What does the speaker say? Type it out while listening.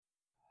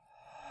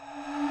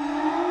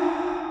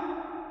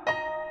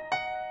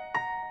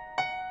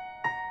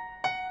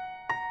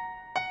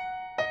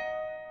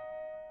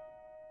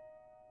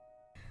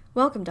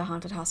Welcome to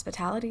Haunted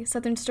Hospitality,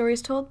 Southern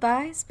Stories Told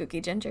by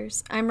Spooky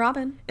Gingers. I'm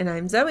Robin. And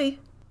I'm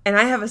Zoe. And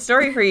I have a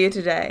story for you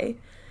today.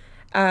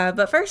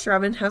 But first,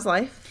 Robin, how's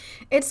life?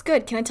 It's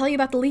good. Can I tell you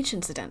about the leech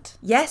incident?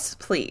 Yes,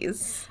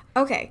 please.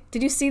 Okay.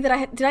 Did you see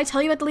that did I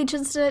tell you about the leech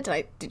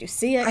incident? Did you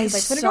see it?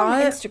 Because I put it on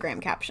my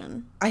Instagram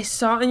caption. I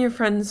saw it in your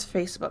friend's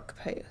Facebook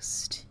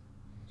post.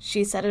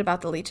 She said it about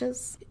the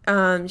leeches?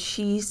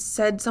 She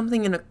said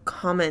something in a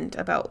comment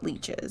about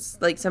leeches.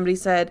 Like, somebody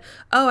said,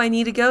 oh, I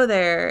need to go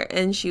there.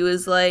 And she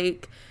was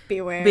like,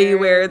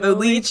 Beware the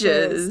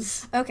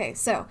leeches. Okay,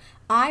 so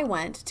I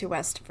went to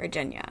West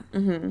Virginia.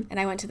 Mm-hmm. And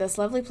I went to this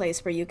lovely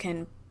place where you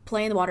can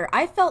play in the water.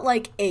 I felt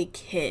like a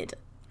kid.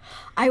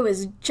 I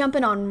was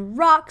jumping on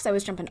rocks. I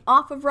was jumping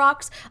off of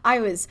rocks.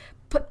 I was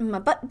putting my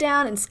butt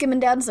down and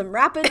skimming down some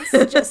rapids.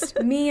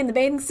 Just me in the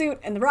bathing suit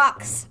and the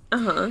rocks.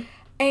 Uh-huh.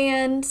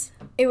 And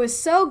it was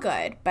so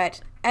good,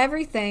 but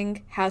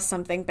everything has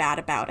something bad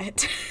about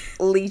it.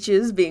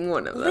 Leeches being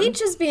one of them.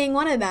 Leeches being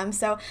one of them.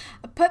 So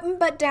I put my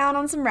butt down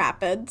on some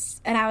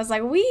rapids, and I was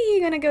like, we're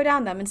going to go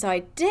down them. And so I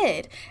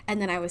did.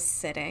 And then I was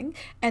sitting,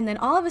 and then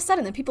all of a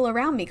sudden, the people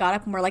around me got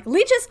up and were like,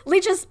 leeches,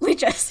 leeches,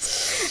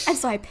 leeches. And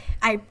so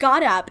I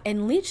got up,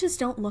 and leeches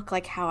don't look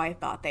like how I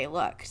thought they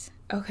looked.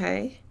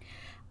 Okay.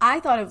 I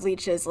thought of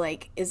leeches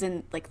is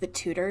in the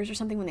Tudors or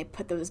something when they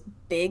put those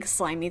big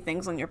slimy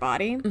things on your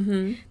body.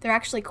 Mm-hmm. They're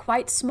actually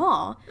quite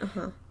small.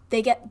 Uh-huh.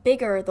 They get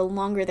bigger the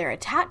longer they're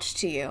attached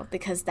to you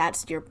because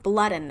that's your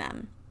blood in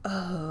them.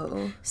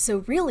 Oh.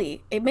 So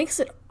really, it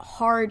makes it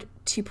hard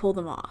to pull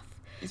them off.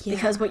 Yeah.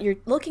 Because what you're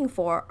looking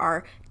for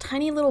are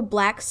tiny little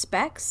black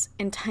specks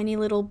and tiny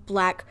little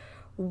black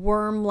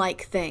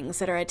worm-like things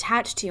that are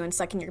attached to you and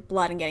sucking your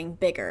blood and getting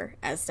bigger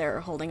as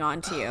they're holding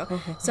on to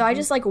you. So I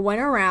just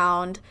went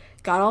around,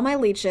 got all my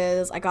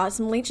leeches. I got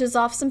some leeches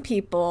off some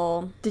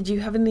people. Did you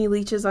have any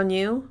leeches on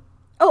you?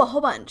 Oh, a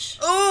whole bunch.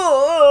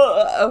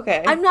 Oh,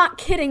 okay. I'm not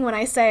kidding when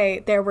I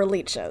say there were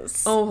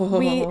leeches.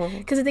 Oh.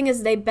 Because the thing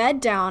is, they bed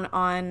down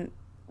on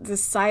the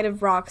side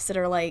of rocks that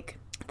are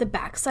the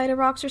back side of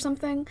rocks or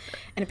something.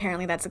 And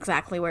apparently that's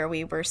exactly where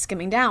we were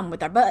skimming down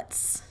with our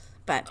butts.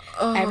 But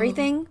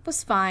everything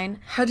was fine.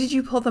 How did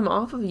you pull them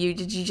off of you?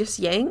 Did you just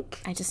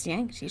yank? I just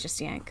yanked. You just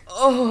yank.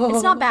 Oh.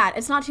 It's not bad.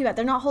 It's not too bad.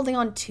 They're not holding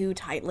on too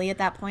tightly at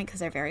that point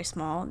because they're very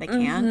small. They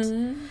can't.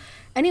 Mm-hmm.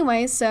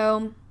 Anyway,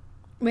 so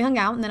we hung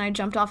out, and then I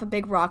jumped off a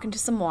big rock into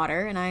some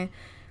water, and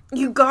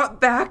You got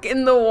back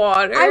in the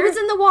water? I was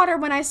in the water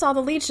when I saw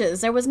the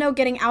leeches. There was no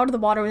getting out of the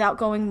water without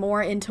going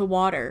more into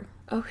water.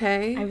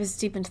 Okay. I was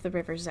deep into the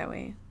river,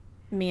 Zoe.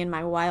 Me and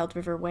my wild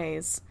river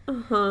ways.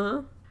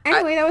 Uh-huh.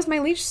 Anyway, that was my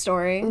leech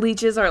story.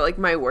 Leeches are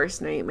my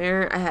worst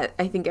nightmare.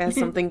 I think it has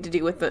something to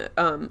do with the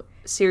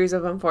series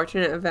of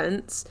unfortunate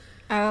events.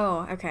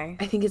 Oh, okay.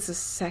 I think it's the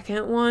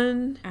second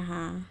one.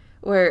 Uh-huh.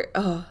 Where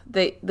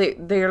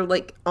they're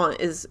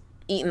is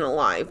eaten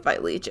alive by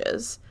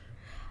leeches.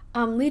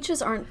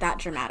 Leeches aren't that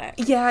dramatic.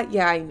 Yeah,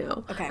 I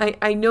know. Okay.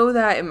 I know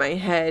that in my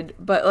head,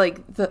 but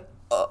the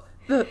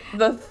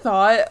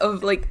thought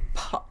of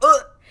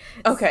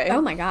okay.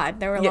 Oh my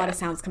God, there were a lot of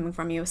sounds coming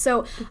from you.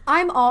 So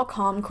I'm all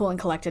calm, cool, and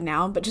collected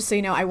now, but just so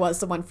you know, I was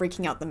the one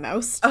freaking out the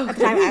most. Okay. At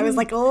the time, I was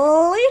like,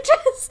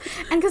 leeches!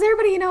 And because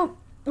everybody,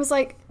 was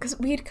because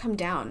we had come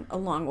down a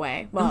long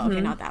way. Well,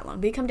 okay, not that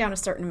long. We had come down a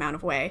certain amount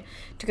of way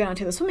to go down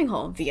to the swimming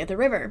hole via the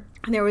river.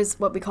 And there was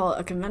what we call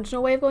a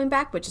conventional way of going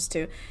back, which is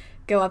to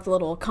go up the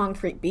little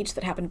concrete beach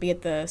that happened to be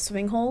at the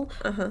swimming hole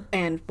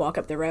and walk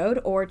up the road,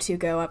 or to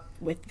go up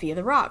via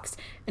the rocks.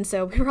 And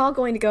so we were all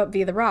going to go up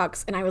via the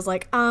rocks, and I was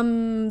like,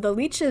 the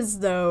leeches,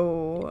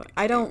 though.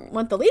 I don't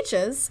want the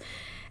leeches.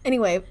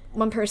 Anyway,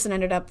 one person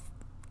ended up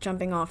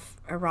jumping off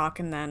a rock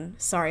and then,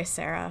 sorry,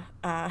 Sarah,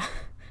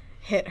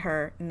 hit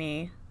her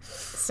knee.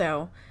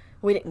 So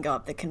we didn't go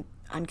up the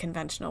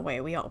unconventional way.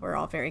 We were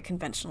all very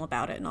conventional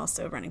about it, and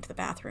also running to the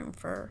bathroom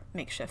for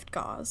makeshift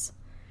gauze.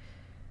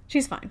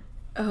 She's fine.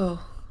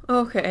 Oh,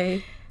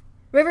 okay.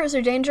 Rivers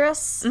are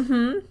dangerous.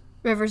 Mm-hmm.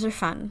 Rivers are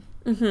fun.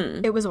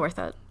 Mm-hmm. It was worth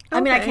it. Okay.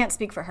 I mean, I can't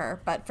speak for her,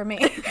 but for me.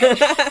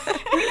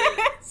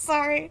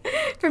 Sorry.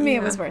 For me,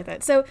 it was worth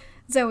it. So,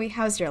 Zoe,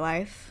 how's your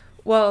life?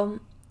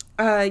 Well,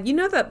 you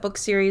know that book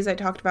series I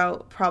talked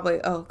about probably,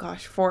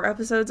 4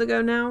 episodes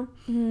ago now?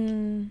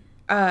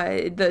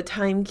 The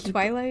Timekeeper.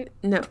 Twilight?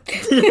 No.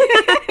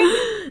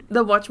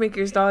 The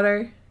Watchmaker's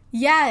Daughter?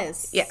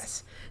 Yes.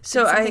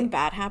 So did something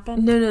bad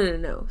happen?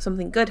 No.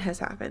 Something good has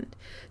happened.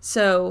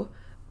 So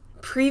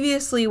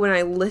previously when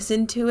I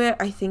listened to it,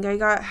 I think I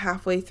got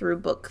halfway through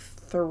book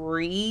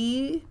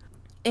 3.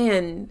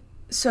 And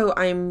so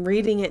I'm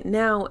reading it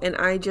now, and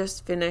I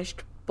just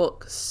finished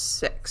book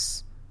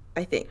 6,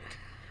 I think.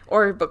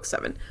 Or book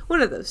 7.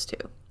 One of those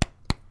two.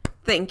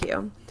 Thank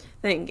you.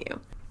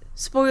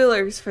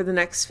 Spoilers for the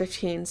next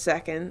 15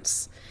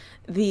 seconds.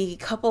 The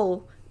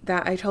couple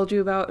that I told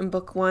you about in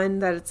book 1,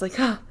 that it's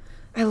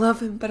I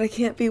love him, but I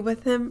can't be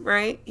with him,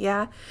 right?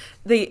 Yeah.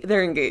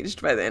 They're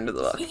engaged by the end of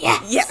the book.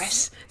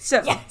 Yes.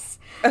 So, yes.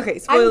 Okay,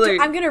 spoilers.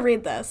 I'm going to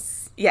read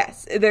this.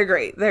 Yes, they're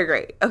great.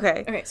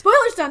 Okay. Okay,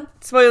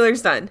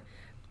 spoilers done.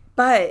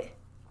 But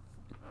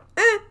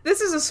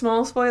this is a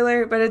small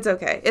spoiler, but it's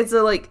okay. It's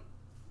a, like,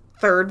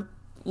 third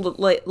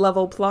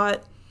level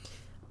plot.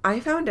 I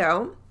found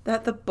out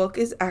that the book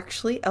is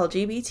actually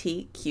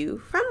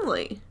LGBTQ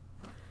friendly.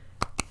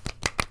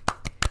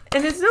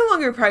 And it's no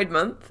longer Pride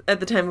Month at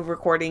the time of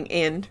recording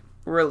and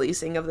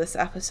releasing of this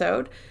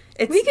episode.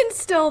 We can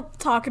still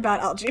talk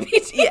about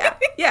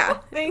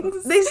LGBT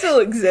things. They still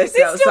exist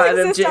outside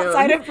of June.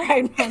 Outside of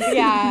Pride Month,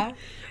 yeah.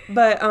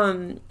 But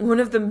one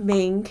of the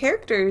main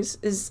characters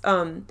is,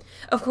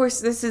 of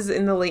course, this is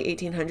in the late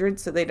 1800s,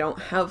 so they don't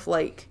have,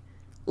 like,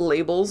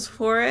 labels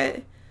for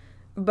it.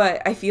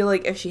 But I feel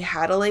like if she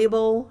had a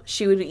label,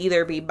 she would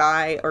either be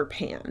bi or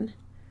pan.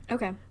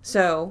 Okay.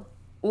 So,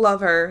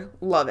 love her,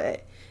 love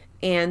it.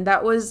 And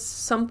that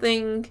was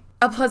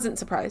a pleasant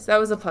surprise. That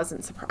was a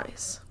pleasant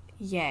surprise.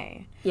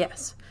 Yay.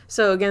 Yes.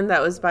 So, again,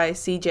 that was by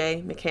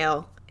C.J.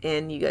 McHale,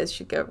 and you guys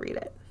should go read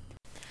it.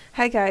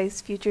 Hi, guys.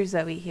 Future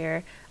Zoe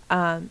here.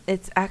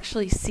 It's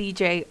actually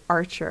C.J.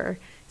 Archer.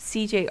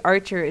 C.J.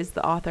 Archer is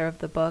the author of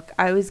the book.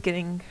 I was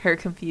getting her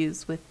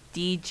confused with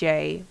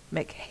D.J.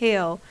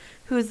 McHale,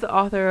 who is the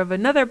author of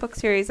another book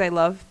series I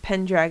love,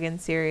 Pendragon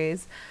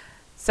series.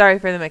 Sorry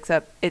for the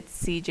mix-up. It's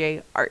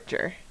C.J.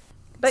 Archer.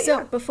 But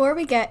so, before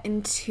we get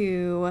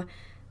into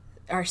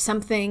our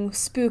something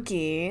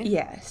spooky...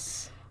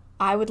 Yes.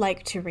 I would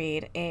like to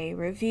read a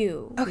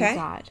review we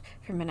got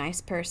from a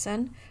nice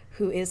person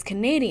who is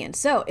Canadian.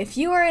 So, if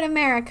you are in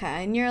America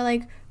and you're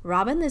like,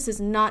 Robin, this is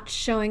not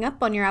showing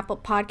up on your Apple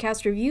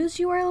Podcast reviews,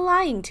 you are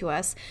lying to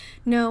us.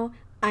 No,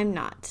 I'm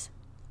not.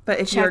 But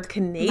if you're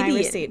Canadian... my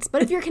receipts.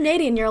 But if you're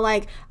Canadian, you're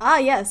like,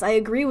 yes, I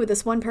agree with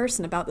this one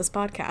person about this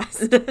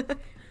podcast.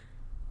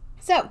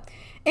 So,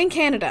 in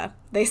Canada,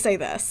 they say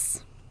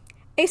this.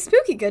 A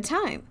spooky good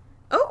time.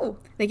 Oh.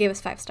 They gave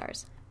us 5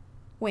 stars.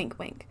 Wink,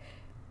 wink.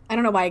 I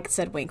don't know why I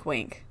said wink,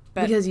 wink.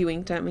 But because you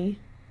winked at me.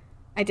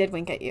 I did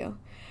wink at you.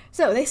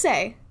 So, they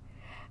say,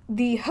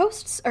 the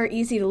hosts are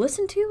easy to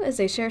listen to as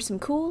they share some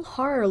cool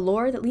horror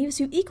lore that leaves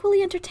you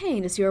equally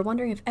entertained as you are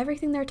wondering if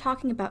everything they're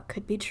talking about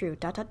could be true. ...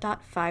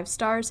 5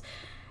 stars.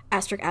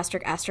 Asterisk,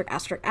 asterisk, asterisk,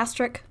 asterisk,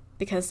 asterisk.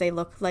 Because they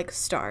look like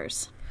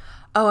stars.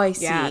 Oh, I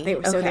see. Yeah,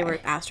 so they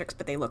were asterisks,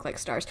 but they look like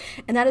stars.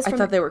 And that is from... I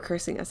thought they were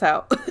cursing us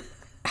out.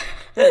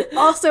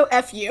 Also,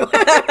 F you.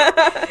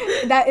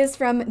 That is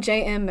from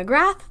J.M.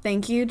 McGrath.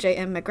 Thank you,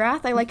 J.M.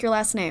 McGrath. I like your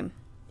last name.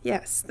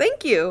 Yes,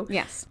 thank you.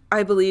 Yes.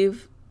 I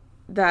believe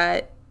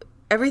that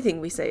everything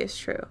we say is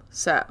true,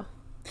 so.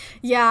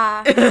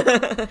 Yeah.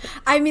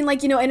 I mean,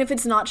 like, and if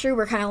it's not true,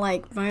 we're kind of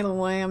like, by the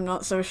way, I'm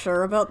not so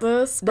sure about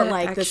this.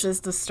 But, this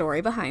is the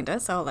story behind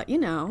it, so I'll let you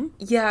know.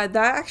 Yeah,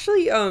 that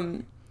actually,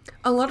 a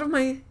lot of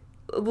my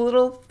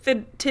little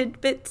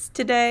tidbits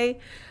today,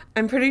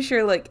 I'm pretty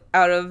sure, like,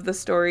 out of the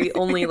story,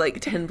 only, like,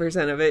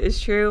 10% of it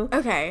is true.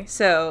 Okay.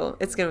 So,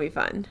 it's gonna be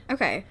fun.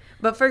 Okay.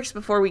 But first,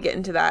 before we get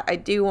into that, I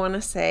do want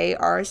to say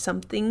our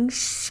something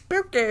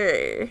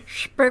spooky.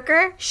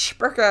 Spooker?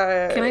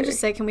 Spooker. Can I just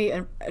say, can we,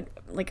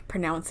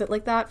 pronounce it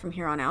like that from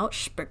here on out?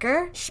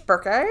 Spooker?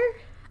 Spooker?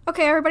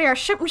 Okay, everybody, our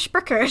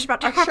spooker is about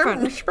to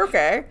happen.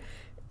 Spooker.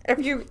 If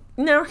you...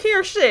 Now,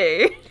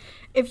 see...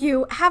 If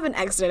you haven't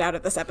exited out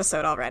of this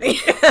episode already,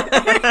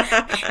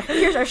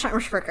 here's our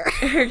spooker.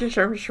 Here's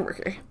your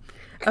spooker.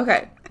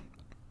 Okay.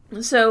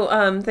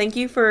 So, thank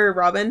you for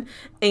Robin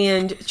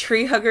and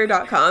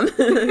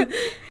treehugger.com.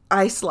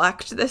 I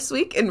slacked this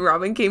week and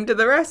Robin came to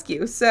the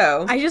rescue,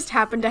 so. I just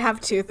happened to have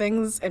 2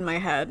 things in my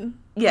head.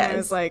 Yes. And I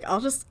was like, I'll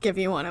just give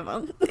you one of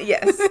them.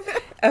 Yes.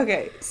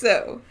 Okay,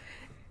 so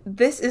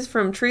this is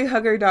from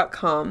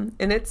treehugger.com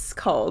and it's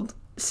called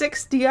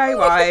 6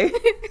 DIY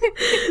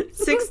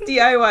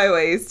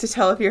ways to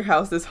tell if your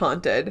house is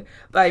haunted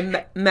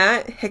by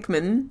Matt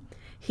Hickman.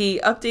 He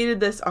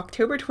updated this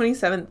October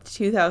 27th,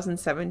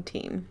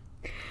 2017.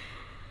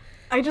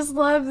 I just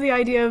love the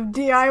idea of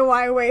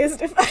DIY ways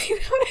to find out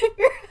if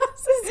your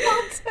house is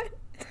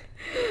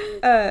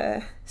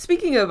haunted.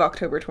 Speaking of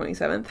October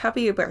 27th,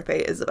 happy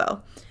birthday,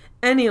 Isabel.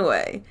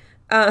 Anyway.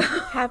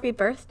 Happy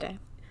birthday.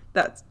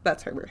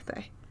 That's her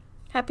birthday.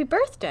 Happy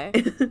birthday.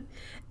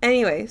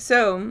 Anyway,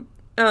 so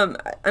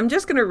I'm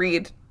just going to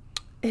read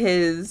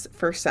his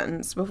first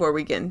sentence before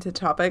we get into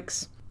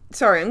topics.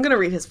 Sorry, I'm going to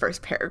read his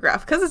first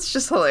paragraph because it's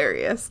just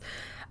hilarious.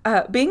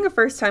 Being a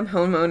first-time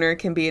homeowner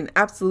can be an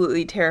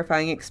absolutely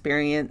terrifying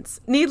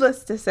experience.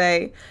 Needless to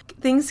say,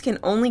 things can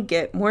only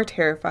get more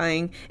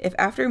terrifying if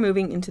after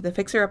moving into the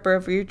fixer-upper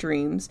of your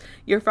dreams,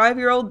 your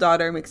 5-year-old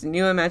daughter makes a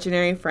new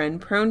imaginary friend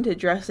prone to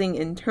dressing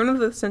in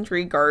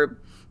turn-of-the-century garb,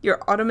 your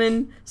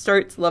ottoman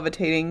starts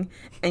levitating,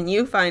 and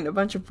you find a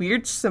bunch of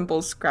weird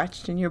symbols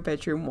scratched in your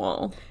bedroom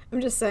wall.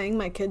 I'm just saying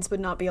my kids would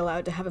not be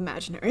allowed to have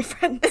imaginary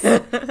friends.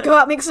 Go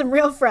out, make some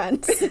real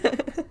friends.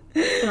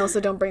 And also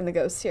don't bring the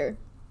ghosts here.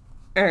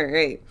 All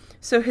right.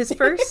 So his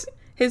first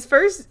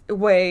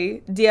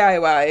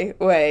DIY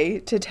way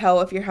to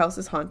tell if your house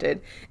is haunted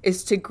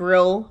is to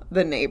grill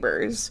the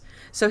neighbors.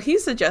 So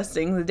he's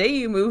suggesting the day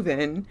you move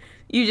in,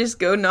 you just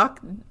go knock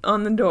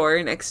on the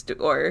door next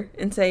door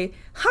and say,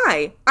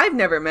 "Hi, I've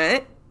never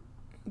met.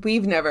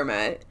 We've never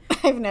met.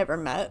 I've never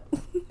met.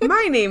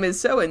 My name is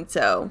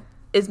so-and-so.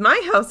 Is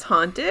my house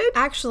haunted?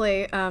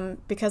 Actually,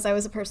 because I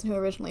was a person who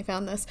originally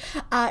found this,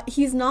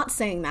 he's not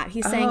saying that.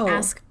 He's saying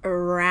ask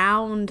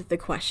around the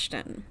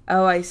question.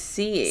 Oh, I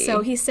see.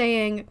 So he's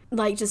saying,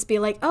 like, just be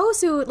like, oh,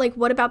 so, like,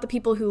 what about the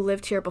people who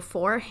lived here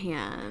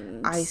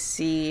beforehand? I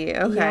see.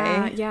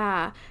 Okay.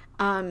 Yeah.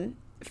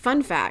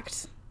 Fun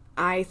fact.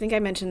 I think I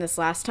mentioned this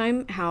last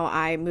time, how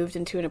I moved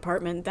into an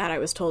apartment that I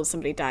was told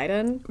somebody died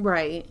in.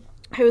 Right.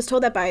 I was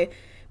told that by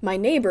my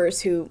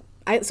neighbors who...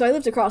 So I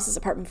lived across this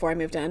apartment before I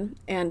moved in,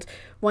 and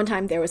one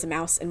time there was a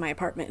mouse in my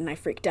apartment, and I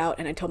freaked out,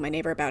 and I told my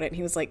neighbor about it, and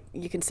he was like,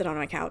 you can sit on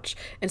my couch.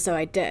 And so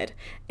I did.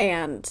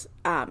 And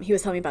he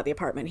was telling me about the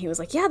apartment. He was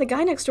like, yeah, the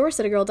guy next door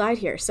said a girl died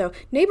here. So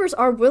neighbors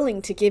are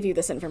willing to give you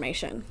this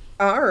information.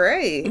 All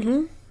right.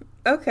 Mm-hmm.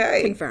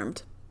 Okay.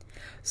 Confirmed.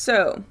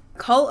 So,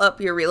 call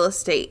up your real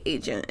estate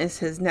agent is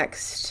his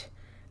next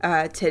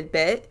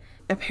tidbit.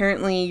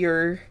 Apparently,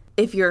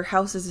 if your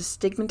house is a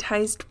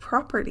stigmatized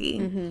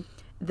property,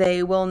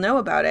 they will know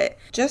about it.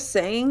 Just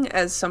saying,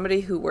 as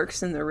somebody who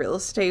works in the real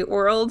estate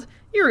world,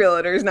 your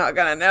realtor's not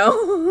gonna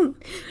know.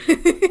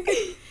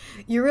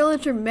 Your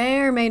realtor may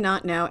or may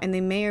not know, and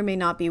they may or may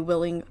not be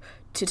willing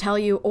to tell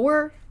you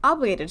or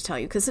obligated to tell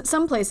you, because at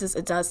some places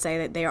it does say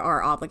that they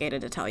are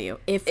obligated to tell you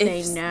if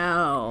they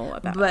know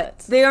about it. But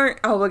they aren't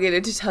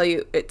obligated to tell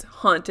you it's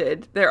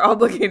haunted. They're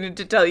obligated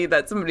to tell you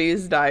that somebody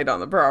has died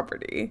on the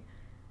property.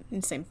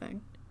 Same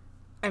thing.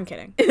 I'm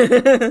kidding.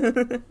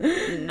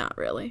 Not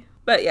really.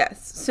 But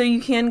yes, so you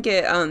can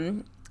get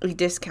a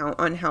discount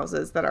on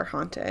houses that are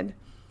haunted.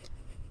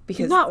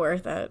 Because not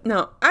worth it.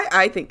 No,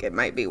 I think it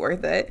might be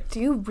worth it. Do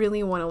you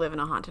really want to live in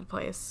a haunted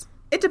place?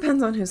 It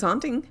depends on who's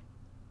haunting.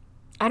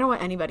 I don't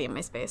want anybody in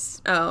my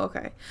space. Oh,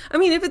 okay. I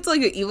mean, if it's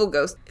like an evil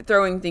ghost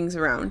throwing things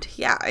around,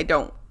 yeah, I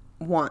don't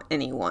want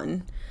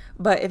anyone.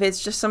 But if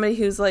it's just somebody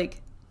who's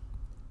like,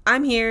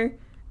 I'm here,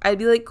 I'd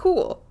be like,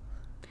 cool.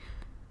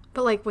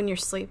 But like when you're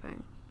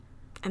sleeping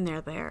and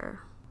they're there.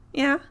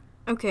 Yeah.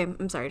 Okay,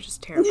 I'm sorry, it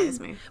just terrifies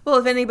me. Well,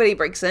 if anybody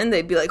breaks in,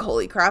 they'd be like,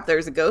 holy crap,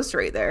 there's a ghost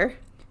right there.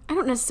 I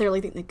don't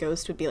necessarily think the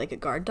ghost would be like a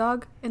guard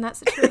dog in that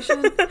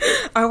situation.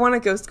 I want a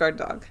ghost guard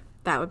dog.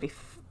 That would be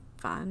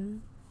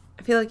fun.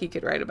 I feel like you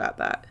could write about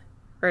that.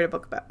 Write a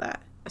book about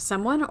that.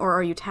 Someone, or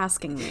are you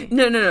tasking me?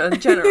 No, in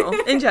general.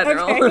 In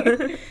general.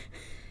 Okay.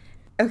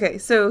 Okay,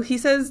 so he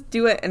says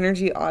do an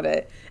energy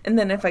audit. And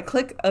then if I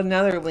click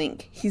another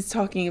link, he's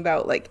talking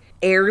about like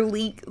air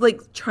leak,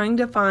 like trying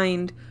to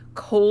find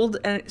cold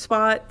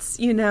spots,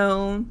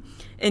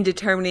 and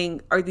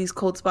determining are these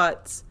cold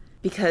spots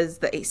because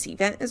the AC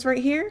vent is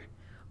right here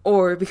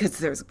or because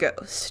there's a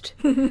ghost.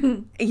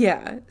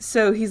 Yeah.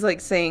 So he's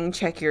like saying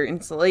check your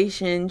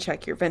insulation,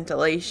 check your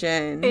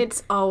ventilation.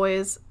 It's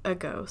always a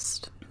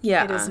ghost.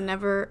 Yeah. It is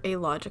never a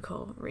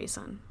logical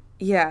reason.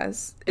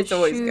 Yes. It's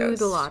always ghost.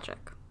 the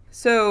logic.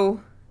 So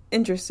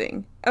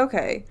interesting.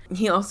 Okay.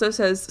 He also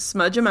says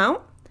smudge them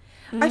out.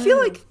 I feel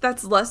like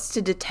that's less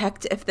to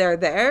detect if they're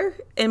there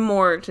and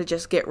more to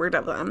just get rid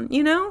of them,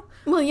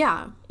 Well,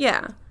 yeah.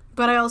 Yeah.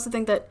 But I also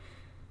think that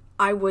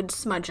I would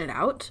smudge it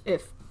out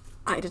if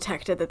I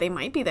detected that they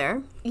might be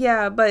there.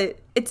 Yeah, but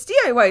it's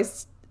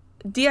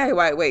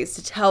DIY ways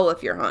to tell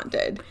if you're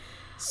haunted.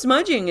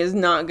 Smudging is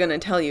not going to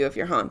tell you if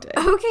you're haunted.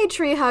 Okay,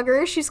 tree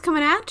hugger, she's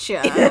coming at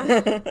you.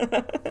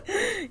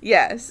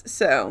 Yes,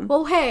 so.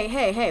 Well,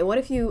 hey, what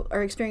if you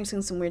are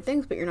experiencing some weird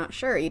things, but you're not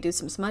sure? You do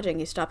some smudging,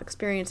 you stop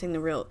experiencing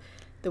the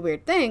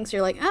weird things,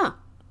 you're like, oh,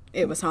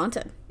 it was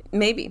haunted.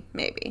 Maybe.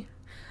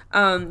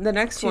 The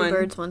next one. 2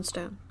 birds, 1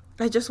 stone.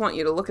 I just want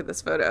you to look at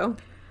this photo.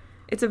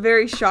 It's a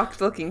very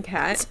shocked-looking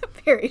cat. It's a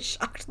very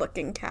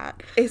shocked-looking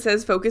cat. It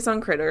says focus on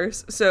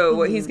critters. So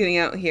what he's getting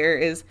out here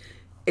is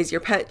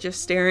your pet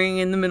just staring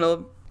in the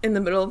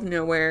middle of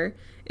nowhere?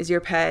 Is your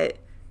pet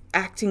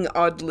acting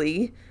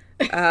oddly?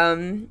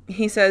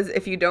 He says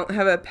if you don't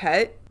have a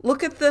pet,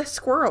 look at the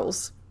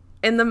squirrels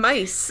and the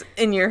mice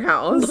in your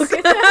house. Look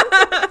at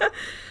them.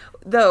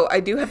 Though I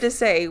do have to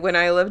say, when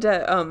I lived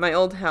at my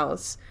old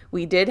house,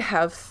 we did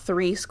have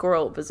 3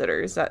 squirrel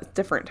visitors at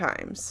different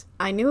times.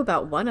 I knew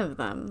about one of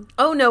them.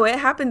 Oh no, it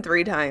happened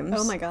 3 times.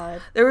 Oh my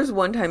god. There was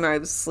one time I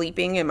was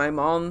sleeping and my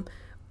mom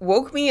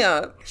woke me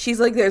up. She's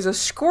like, there's a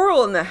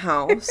squirrel in the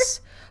house.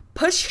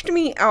 Pushed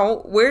me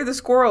out where the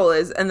squirrel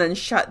is and then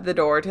shut the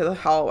door to the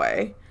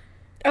hallway.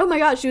 Oh my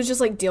god, she was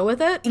just like, deal with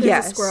it?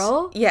 There's a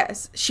squirrel?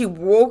 Yes. She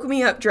woke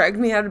me up, dragged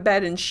me out of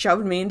bed, and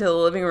shoved me into the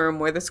living room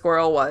where the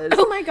squirrel was.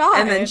 Oh my god.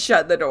 And then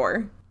shut the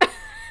door.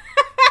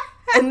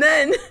 and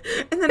then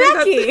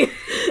Becky!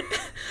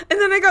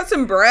 I got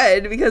some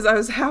bread because I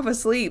was half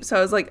asleep. So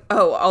I was like,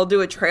 oh, I'll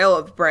do a trail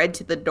of bread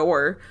to the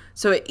door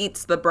so it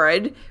eats the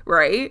bread,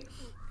 right?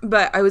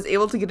 But I was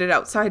able to get it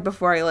outside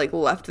before I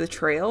left the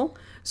trail.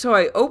 So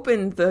I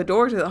opened the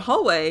door to the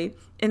hallway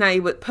and I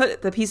would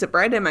put the piece of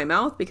bread in my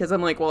mouth because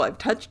I'm like, well, I've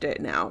touched it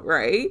now,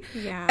 right?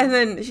 Yeah. And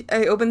then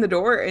I opened the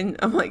door and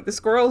I'm like, the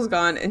squirrel's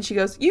gone. And she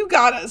goes, you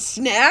got a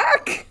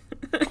snack?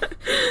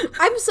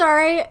 I'm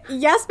sorry.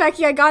 Yes,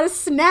 Becky, I got a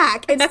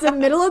snack. It's the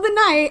middle of the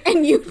night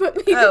and you put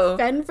me to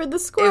fend for the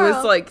squirrel.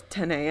 It was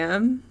 10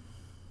 a.m.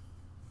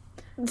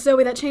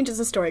 Zoe, that changes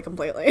the story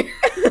completely.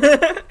 Well,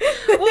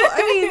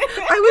 I mean,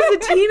 I was a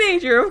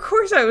teenager. Of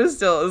course I was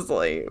still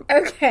asleep.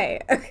 Okay.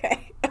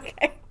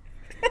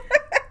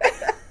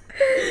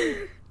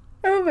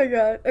 Oh my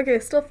god. Okay,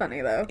 still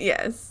funny though.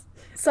 Yes.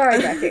 Sorry,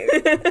 Becky.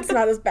 It's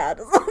not as bad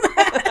as all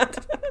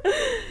that.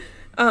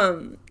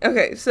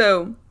 Okay,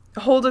 so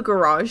hold a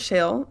garage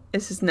sale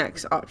is his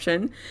next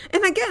option.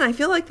 And again, I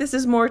feel like this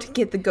is more to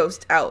get the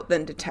ghost out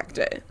than detect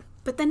it.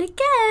 But then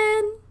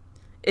again,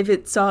 If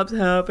it stops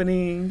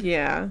happening,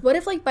 yeah. what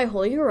if, like, by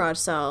holding a garage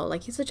sale,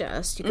 like you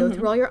suggest, you go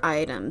through all your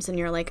items and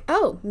you're like,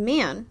 oh,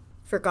 man,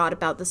 forgot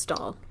about this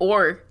doll.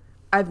 Or,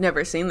 I've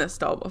never seen this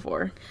doll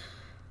before.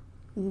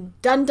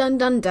 Dun, dun,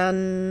 dun,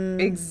 dun.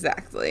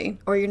 Exactly.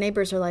 Or your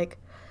neighbors are like,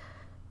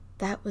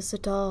 that was the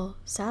doll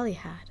Sally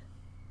had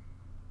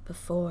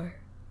before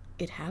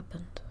it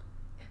happened.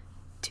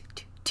 Doo,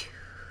 doo, doo.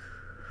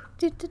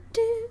 Do, do,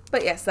 do.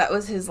 But yes, that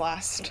was his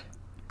last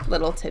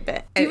little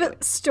tidbit. Do you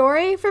have a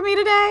story for me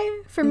today?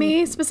 For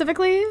me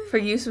specifically? For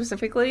you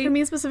specifically? For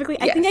me specifically?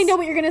 Yes. I think I know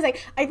what you're going to say.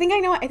 I think I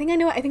know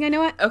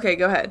it. Okay,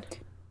 go ahead.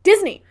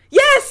 Disney.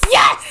 Yes!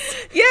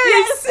 Yes!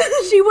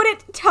 Yes! She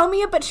wouldn't tell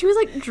me it, but she was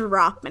like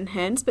dropping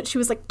hints, but she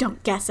was like,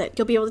 don't guess it.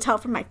 You'll be able to tell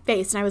from my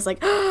face. And I was like,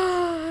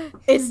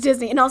 it's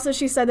Disney. And also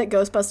she said that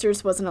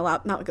Ghostbusters wasn't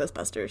allowed. Not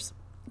Ghostbusters.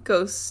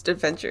 Ghost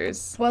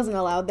Adventures. Wasn't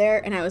allowed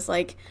there. And I was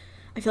like,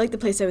 I feel like the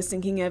place I was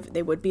thinking of,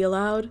 they would be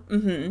allowed.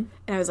 Mm-hmm. And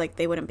I was like,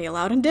 they wouldn't be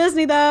allowed in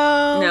Disney,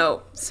 though.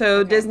 No.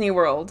 So, Disney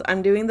World.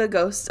 I'm doing the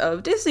Ghost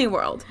of Disney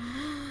World.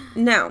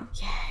 Now,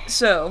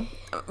 so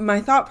my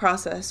thought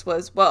process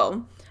was,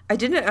 well, I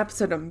did an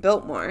episode on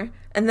Biltmore,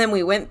 and then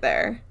we went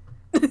there.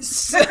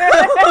 So,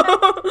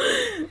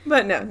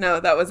 but no,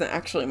 that wasn't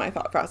actually my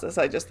thought process.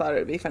 I just thought it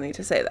would be funny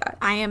to say that.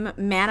 I am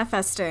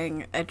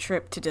manifesting a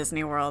trip to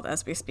Disney World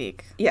as we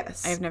speak.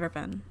 Yes. I've never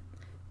been.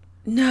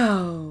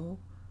 No.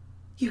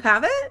 You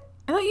haven't?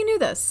 I thought you knew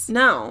this.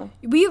 No.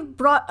 We've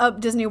brought up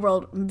Disney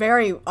World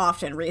very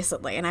often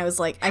recently, and I was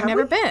like, I've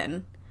never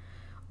been.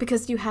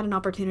 Because you had an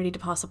opportunity to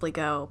possibly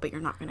go, but you're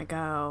not going to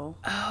go.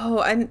 Oh,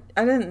 I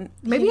didn't.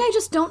 Maybe I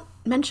just don't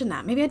mention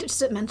that. Maybe I just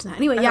didn't mention that.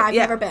 Anyway, yeah, I've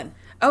never been.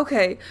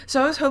 Okay,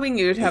 so I was hoping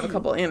you'd have a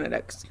couple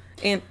anecdotes.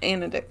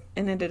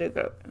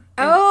 Anecdote.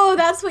 Oh,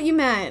 that's what you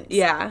meant.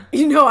 Yeah.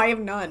 You know, I have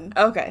none.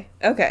 Okay.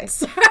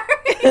 Sorry.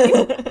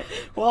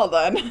 Well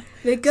done.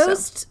 The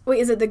ghost...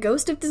 Wait, is it the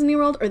ghost of Disney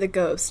World or the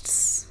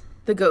ghosts?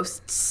 The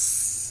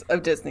ghosts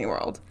of Disney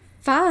World.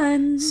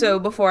 Fun. So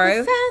before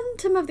The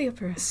Phantom of the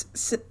Opera.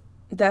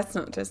 That's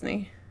not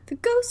Disney. The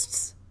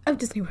ghosts of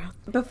Disney World.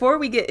 Before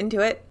we get into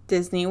it,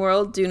 Disney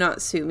World, do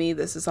not sue me.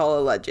 This is all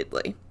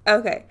allegedly.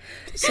 Okay.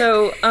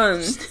 So,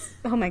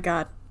 Oh my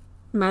god.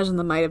 Imagine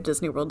the might of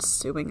Disney World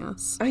suing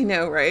us. I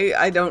know, right?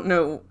 I don't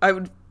know. I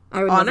would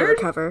never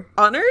recover.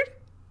 Honored?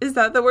 Is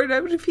that the word I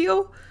would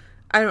feel?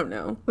 I don't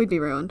know. We'd be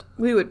ruined.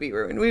 We would be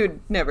ruined. We would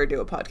never do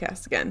a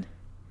podcast again.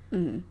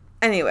 Mm-hmm.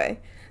 Anyway,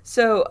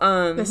 so,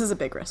 this is a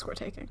big risk we're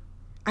taking.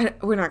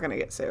 We're not going to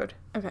get sued.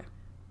 Okay.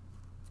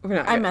 We're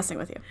not. I'm messing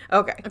with you.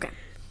 Okay. Okay.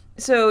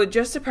 So,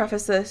 just to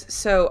preface this,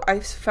 so I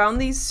found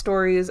these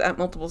stories at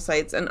multiple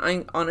sites, and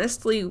I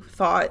honestly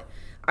thought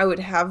I would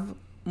have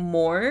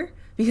more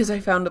because I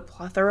found a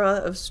plethora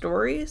of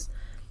stories.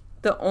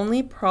 The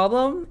only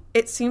problem,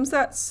 it seems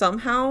that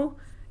somehow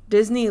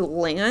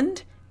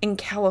Disneyland in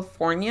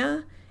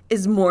California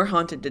is more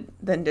haunted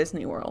than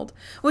Disney World,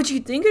 which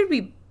you'd think would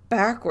be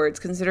backwards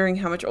considering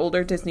how much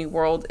older Disney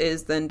World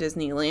is than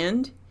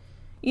Disneyland,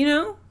 you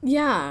know?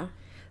 Yeah.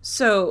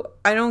 So,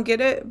 I don't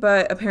get it,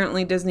 but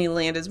apparently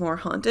Disneyland is more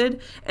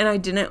haunted, and I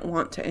didn't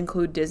want to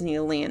include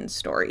Disneyland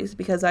stories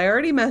because I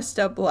already messed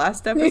up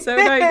last episode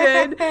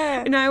I did,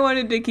 and I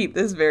wanted to keep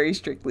this very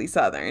strictly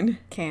Southern.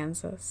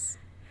 Kansas.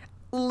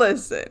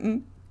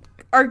 Listen,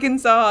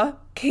 Arkansas,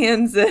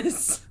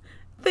 Kansas,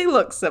 they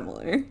look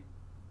similar.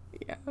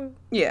 Yeah.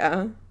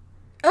 Yeah.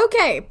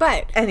 Okay,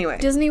 but Anyway.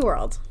 Disney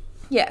World.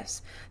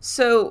 Yes.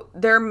 So,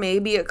 there may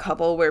be a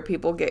couple where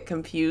people get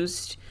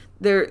confused.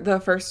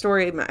 The first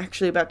story I'm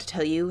actually about to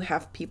tell you,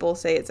 half people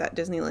say it's at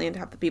Disneyland,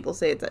 half the people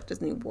say it's at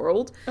Disney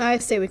World. I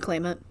say we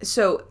claim it.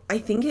 So I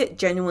think it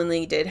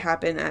genuinely did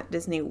happen at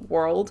Disney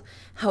World.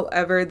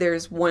 However,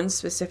 there's one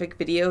specific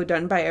video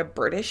done by a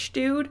British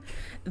dude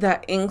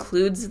that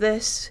includes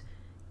this,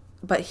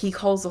 but he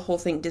calls the whole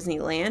thing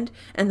Disneyland.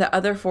 And the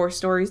other 4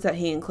 stories that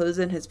he includes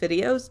in his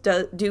videos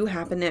do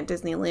happen at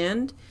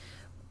Disneyland.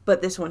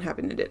 But this one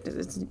happened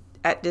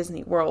at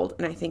Disney World,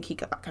 and I think he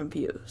got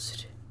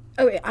confused.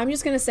 Okay, I'm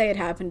just going to say it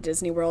happened at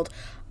Disney World.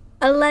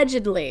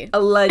 Allegedly.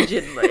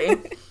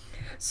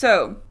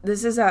 So,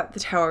 this is at the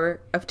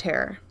Tower of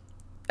Terror.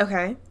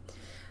 Okay?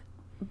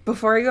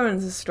 Before I go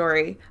into the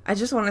story, I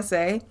just want to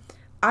say,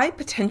 I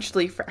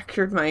potentially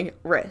fractured my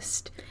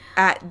wrist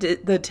at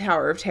the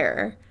Tower of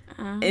Terror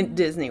in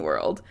Disney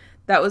World.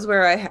 That was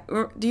where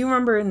do you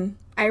remember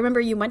I remember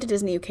you went to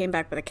Disney, you came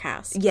back with a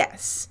cast.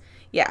 Yes.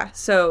 Yeah,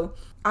 so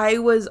I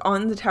was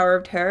on the Tower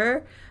of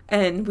Terror,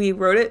 and we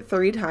rode it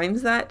 3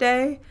 times that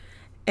day.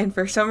 And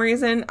for some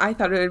reason, I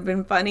thought it would have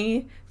been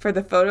funny for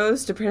the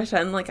photos to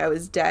pretend like I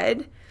was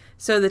dead.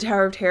 So the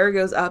Tower of Terror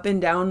goes up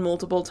and down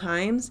multiple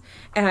times,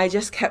 and I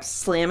just kept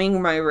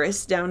slamming my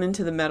wrist down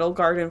into the metal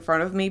guard in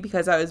front of me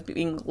because I was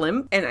being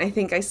limp, and I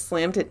think I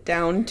slammed it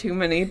down too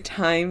many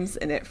times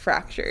and it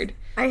fractured.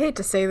 I hate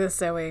to say this,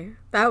 Zoe.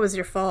 That was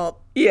your fault.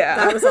 Yeah.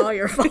 That was all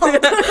your fault.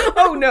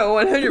 Oh no,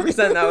 100%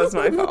 that was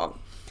my fault.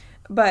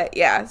 But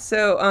yeah,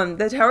 so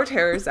the Tower of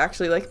Terror is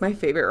actually like my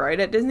favorite ride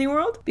at Disney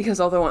World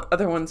because all the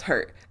other ones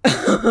hurt.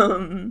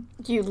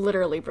 You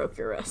literally broke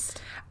your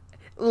wrist.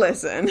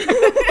 Listen.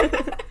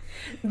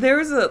 There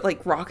was a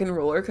like rock and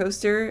roller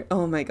coaster.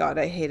 Oh my god,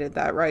 I hated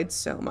that ride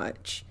so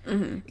much.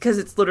 Because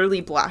it's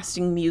literally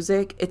blasting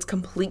music. It's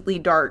completely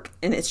dark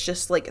and it's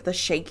just like the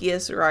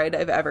shakiest ride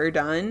I've ever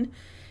done.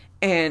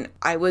 And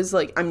I was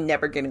like, I'm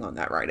never getting on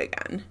that ride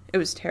again. It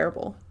was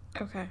terrible.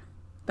 Okay.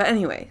 But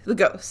anyway, the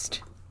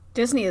ghost.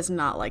 Disney is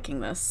not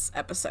liking this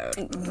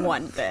episode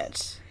one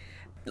bit.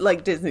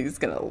 Like Disney's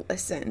gonna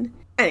listen.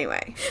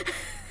 Anyway.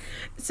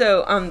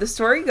 So the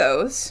story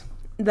goes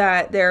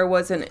that there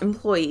was an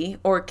employee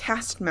or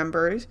cast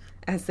members,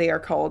 as they are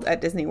called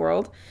at Disney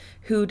World,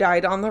 who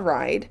died on the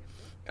ride.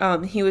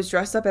 He was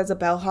dressed up as a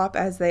bellhop,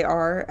 as they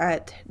are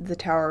at the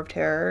Tower of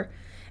Terror,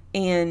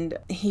 and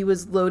he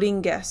was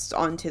loading guests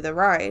onto the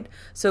ride.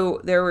 So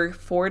there were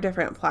 4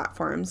 different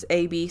platforms,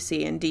 A, B,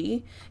 C, and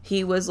D.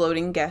 He was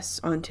loading guests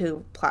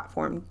onto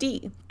platform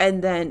D.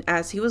 And then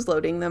as he was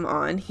loading them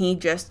on, he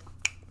just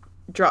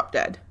dropped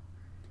dead.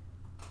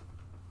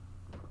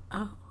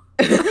 Oh.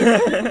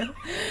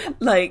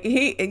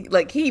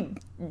 he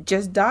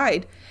just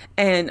died.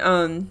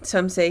 And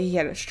some say he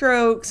had a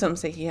stroke, some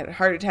say he had a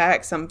heart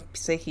attack, some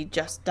say he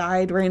just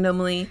died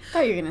randomly. I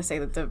thought you were gonna say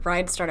that the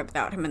ride started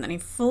without him and then he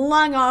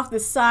flung off the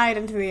side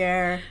into the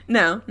air.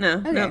 No.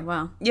 Okay,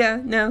 wow. Yeah,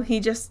 no, he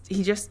just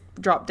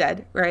dropped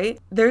dead, right?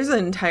 There's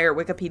an entire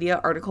Wikipedia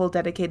article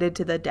dedicated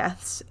to the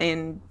deaths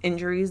and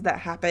injuries that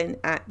happen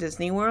at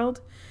Disney World,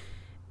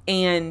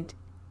 and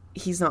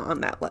he's not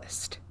on that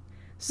list.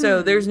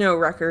 So there's no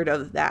record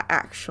of that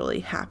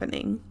actually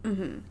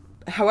happening.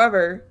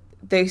 However,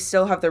 they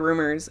still have the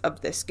rumors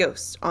of this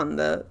ghost on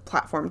the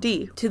platform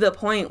D, to the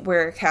point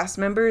where cast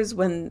members,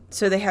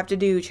 so they have to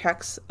do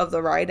checks of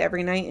the ride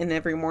every night and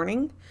every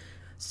morning.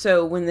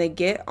 So when they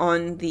get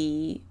on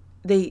they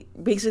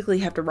basically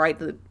have to ride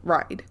the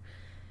ride.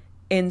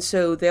 And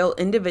so they'll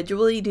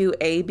individually do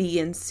A, B,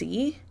 and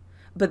C,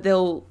 but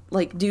they'll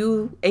like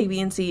do A,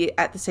 B, and C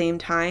at the same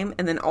time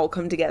and then all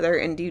come together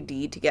and do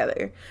D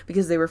together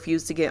because they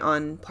refuse to get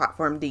on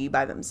platform D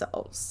by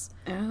themselves.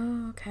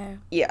 Oh, okay.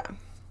 Yeah.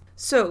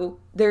 So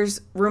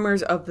there's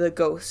rumors of the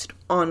ghost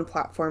on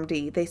platform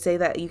D. They say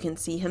that you can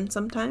see him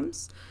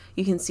sometimes.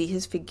 You can see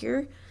his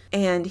figure,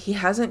 and he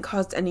hasn't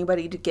caused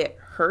anybody to get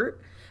hurt.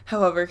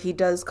 However, he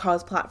does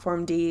cause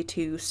platform D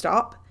to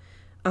stop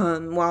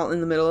while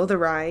in the middle of the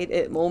ride.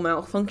 It will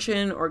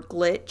malfunction or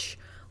glitch.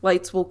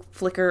 Lights will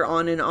flicker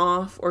on and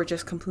off, or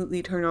just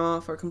completely turn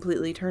off or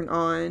completely turn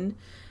on.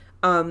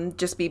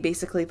 Just be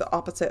basically the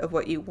opposite of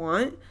what you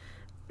want.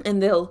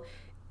 And it'll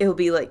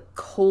be like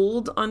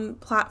cold on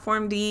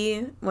platform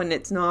D when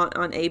it's not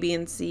on A, B,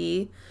 and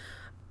C.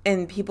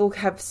 And people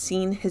have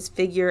seen his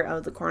figure out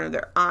of the corner of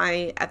their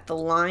eye at the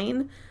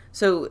line.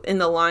 So in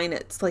the line,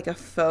 it's like a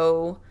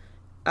faux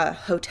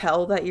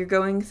hotel that you're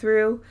going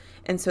through.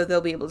 And so they'll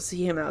be able to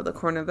see him out of the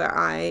corner of their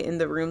eye in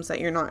the rooms that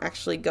you're not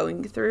actually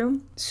going through.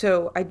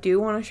 So I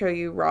do want to show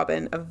you,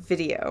 Robin, a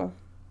video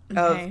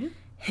of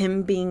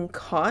him being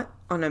caught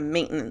on a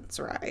maintenance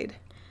ride.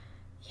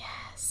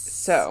 Yes.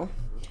 So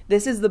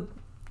this is the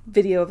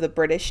video of the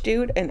British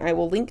dude, and I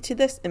will link to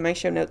this in my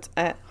show notes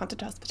at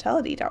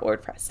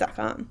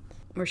hauntedhospitality.wordpress.com.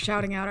 We're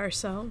shouting out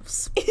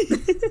ourselves.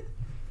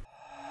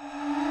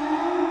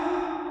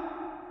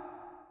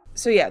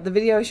 So yeah, the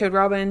video I showed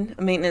Robin,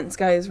 a maintenance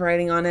guy is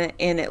riding on it,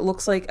 and it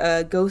looks like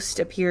a ghost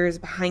appears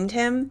behind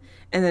him,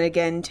 and then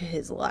again to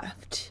his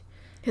left.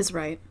 His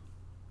right.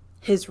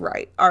 His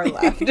right, our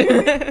left.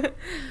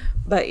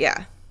 But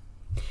yeah.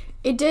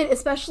 It did,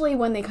 especially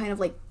when they kind of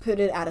like put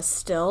it at a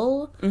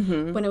still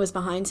when it was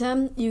behind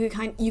him. You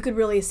could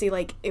really see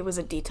like it was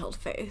a detailed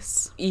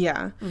face.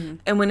 Yeah.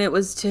 And when it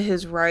was to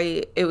his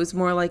right, it was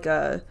more like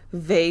a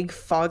vague,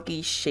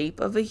 foggy shape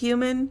of a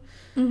human.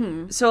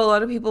 So a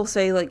lot of people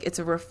say like it's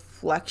a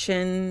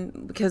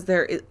reflection because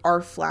there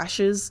are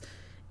flashes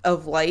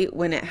of light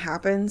when it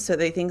happens. So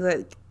they think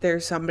that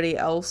there's somebody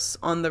else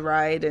on the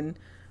ride and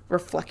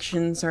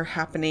reflections are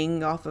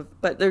happening off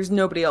of, but there's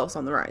nobody else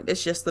on the ride.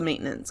 It's just the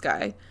maintenance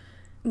guy.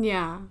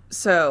 Yeah.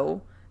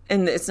 So,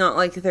 and it's not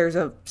like there's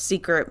a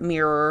secret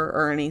mirror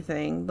or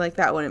anything. Like,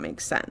 that wouldn't make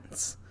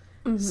sense.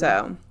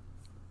 So,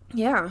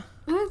 yeah.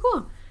 Okay,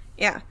 cool.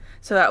 Yeah.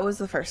 So that was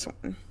the first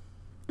one.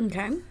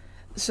 Okay.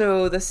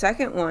 So the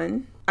second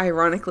one,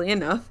 ironically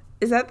enough,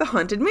 is at the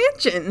Haunted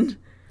Mansion.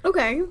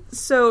 Okay.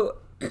 So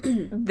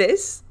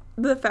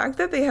the fact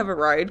that they have a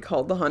ride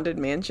called the Haunted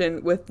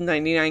Mansion with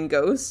 99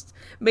 ghosts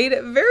made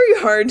it very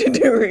hard to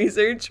do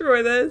research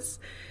for this.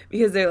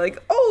 Because they're like,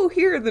 oh,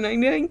 here are the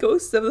 99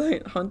 ghosts of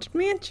the Haunted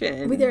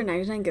Mansion. Wait, there are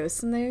 99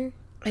 ghosts in there?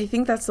 I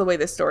think that's the way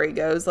the story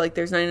goes. Like,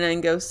 there's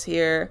 99 ghosts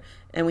here,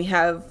 and we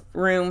have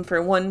room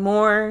for one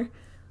more.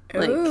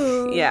 Like,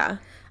 Ooh. yeah.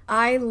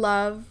 I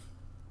love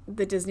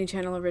the Disney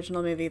Channel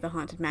original movie, The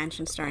Haunted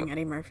Mansion, starring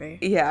Eddie Murphy.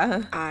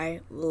 Yeah. I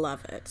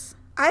love it.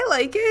 I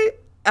like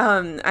it.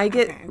 I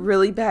get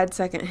really bad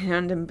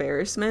secondhand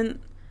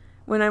embarrassment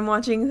when I'm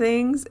watching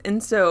things,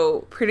 and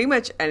so pretty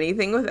much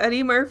anything with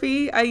Eddie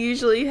Murphy, I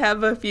usually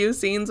have a few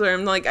scenes where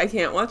I'm like, I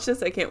can't watch this,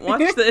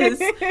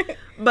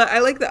 but I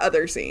like the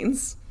other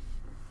scenes.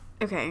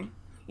 Okay.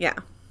 Yeah.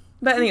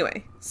 But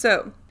anyway,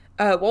 so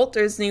Walt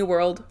Disney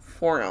World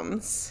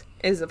forums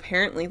is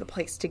apparently the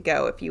place to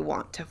go if you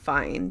want to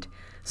find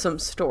some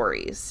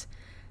stories.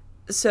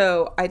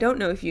 So I don't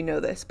know if you know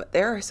this, but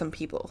there are some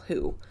people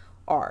who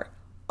are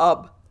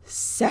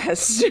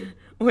obsessed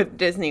with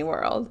Disney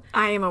World.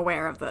 I am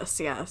aware of this,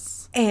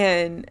 yes.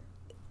 And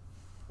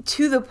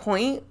to the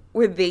point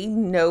where they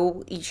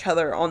know each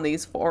other on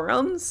these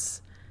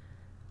forums.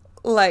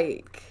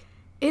 Like,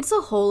 it's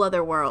a whole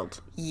other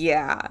world.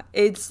 Yeah,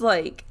 it's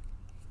like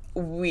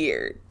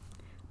weird.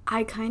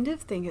 I kind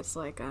of think it's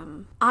like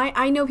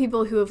I know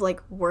people who have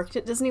like worked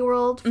at Disney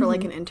World for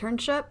like an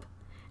internship,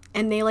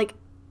 and they like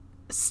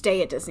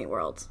stay at Disney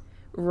World.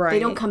 Right. They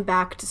don't come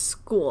back to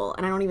school,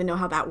 and I don't even know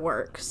how that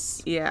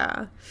works.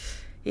 Yeah.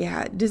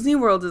 Yeah, Disney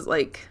World is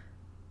like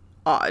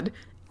odd.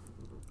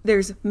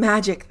 There's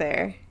magic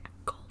there.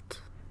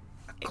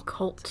 A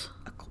cult.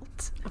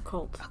 But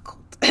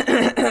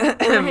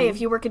Hey, if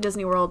you work at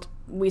Disney World,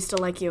 we still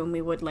like you, and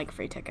we would like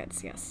free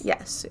tickets. Yes.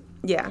 Yes.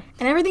 Yeah.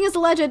 And everything is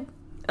alleged.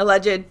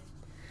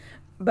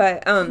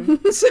 But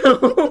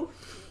so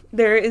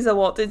there is a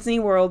Walt Disney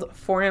World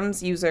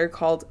forums user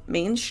called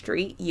Main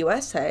Street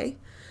USA.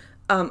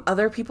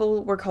 Other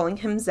people were calling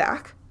him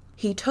Zach.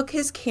 He took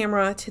his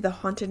camera to the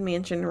Haunted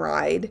Mansion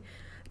ride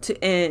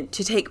to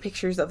take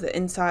pictures of the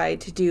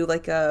inside, to do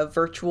like a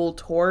virtual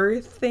tour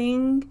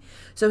thing.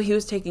 So he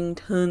was taking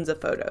tons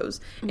of photos,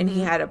 and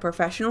he had a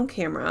professional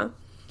camera.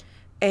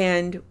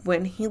 And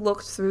when he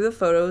looked through the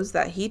photos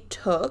that he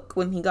took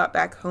when he got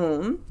back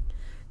home,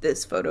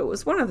 this photo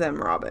was one of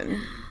them,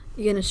 Robin.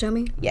 You gonna show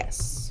me?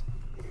 Yes.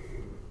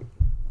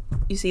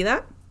 You see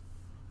that?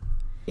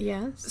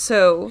 Yes.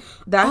 So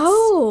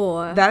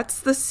that's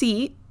the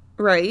seat,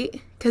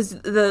 right? Because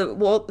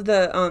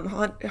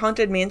the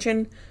Haunted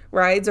Mansion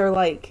rides are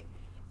like,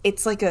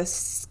 it's like a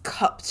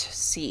cupped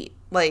seat.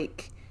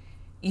 Like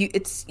you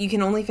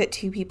can only fit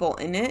 2 people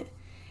in it,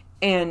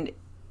 and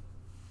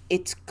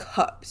it's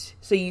cupped,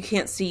 so you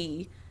can't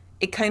see.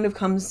 It kind of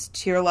comes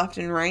to your left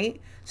and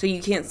right, so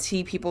you can't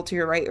see people to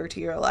your right or to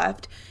your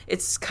left.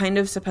 It's kind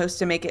of supposed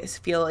to make it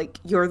feel like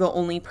you're the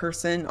only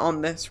person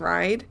on this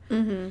ride.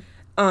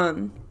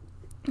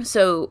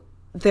 So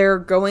they're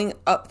going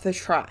up the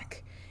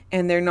track,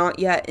 and they're not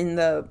yet in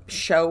the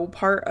show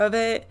part of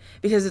it,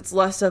 because it's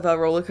less of a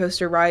roller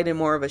coaster ride and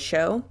more of a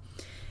show.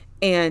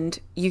 And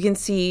you can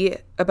see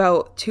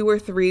about 2 or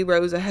 3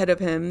 rows ahead of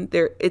him,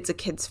 it's a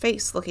kid's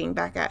face looking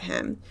back at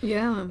him.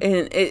 Yeah.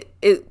 And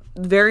it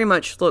very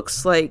much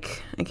looks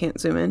like, I can't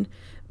zoom in,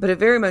 but it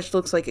very much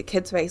looks like a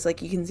kid's face.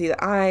 Like, you can see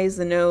the eyes,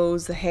 the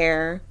nose, the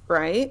hair,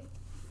 right?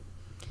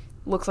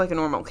 Looks like a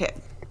normal kid.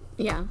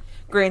 Yeah.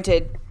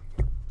 Granted,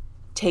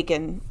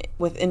 taken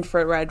with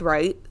infrared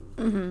light.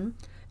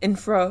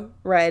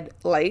 Infrared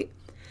light.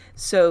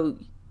 So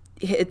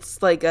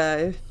it's like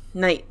a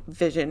night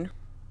vision.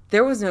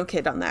 There was no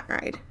kid on that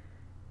ride.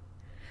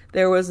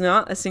 There was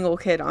not a single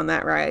kid on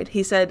that ride.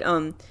 He said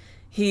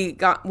he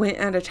went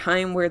at a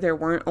time where there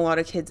weren't a lot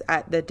of kids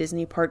at the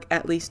Disney park,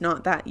 at least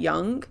not that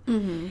young.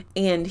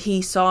 And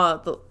he saw,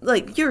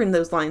 you're in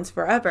those lines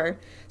forever.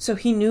 So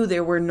he knew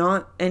there were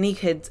not any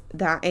kids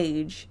that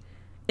age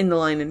in the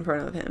line in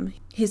front of him.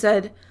 He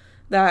said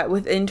that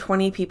within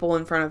 20 people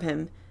in front of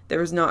him, there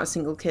was not a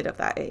single kid of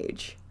that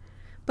age.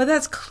 But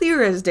that's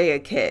clear as day a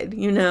kid,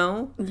 you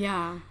know?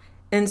 Yeah.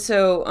 And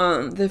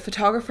so the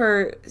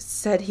photographer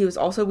said he was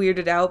also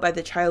weirded out by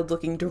the child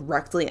looking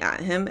directly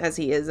at him, as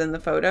he is in the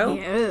photo. He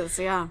is,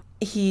 yeah.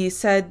 He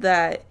said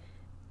that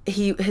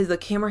the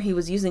camera he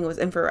was using was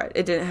infrared.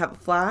 It didn't have a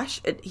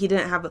flash. He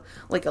didn't have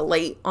like a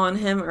light on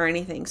him or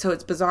anything. So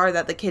it's bizarre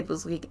that the kid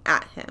was looking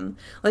at him.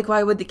 Like,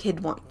 why would the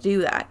kid want to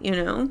do that, you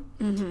know?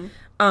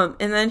 And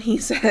then he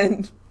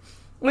said,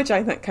 which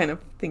I kind of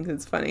think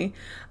is funny.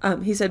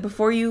 He said,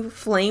 before you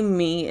flame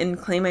me and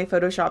claim I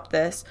photoshopped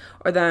this,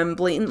 or that I'm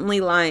blatantly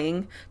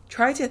lying,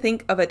 try to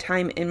think of a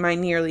time in my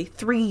nearly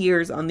 3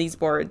 years on these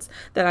boards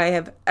that I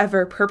have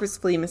ever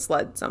purposefully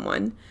misled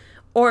someone.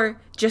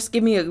 Or just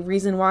give me a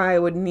reason why I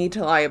would need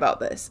to lie about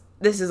this.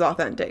 This is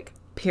authentic.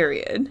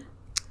 Period.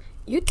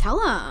 You tell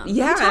him.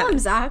 Yeah. You tell him,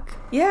 Zach.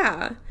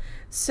 Yeah.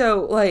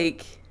 So,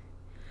 like,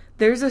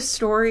 there's a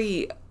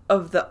story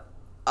of the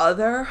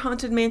other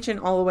Haunted Mansion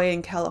all the way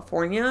in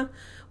California,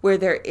 where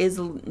there is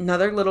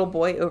another little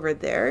boy over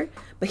there,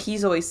 but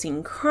he's always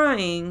seen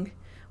crying.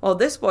 Well,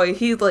 this boy,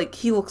 he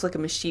looks like a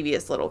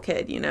mischievous little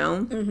kid, you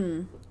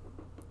know?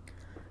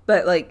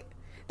 But, like,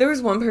 there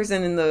was one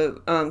person in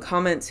the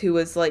comments who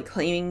was, like,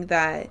 claiming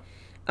that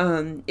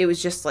it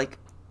was just, like,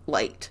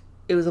 light.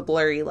 it was a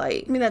blurry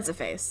light. I mean, that's a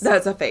face.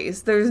 That's a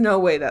face. There's no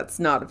way that's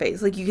not a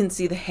face. Like, you can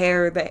see the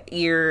hair, the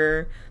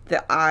ear,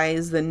 the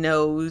eyes, the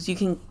nose. You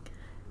can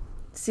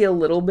see a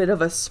little bit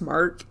of a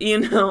smirk, you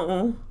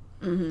know?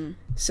 Mm-hmm.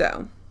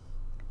 So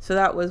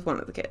that was one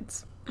of the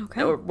kids.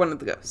 Okay. Or one of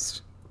the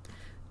ghosts.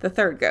 The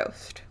third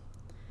ghost.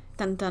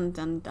 Dun, dun,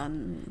 dun,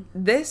 dun.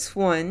 This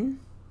one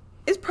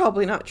is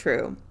probably not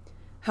true.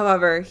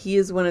 However, he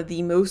is one of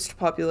the most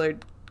popular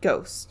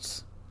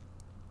ghosts.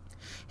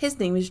 His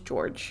name is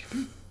George.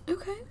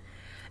 Okay.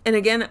 And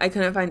again, I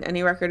couldn't find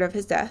any record of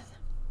his death.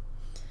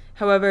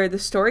 However, the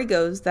story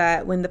goes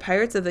that when the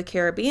Pirates of the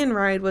Caribbean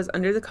ride was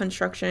under the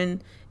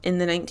construction in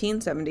the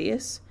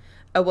 1970s,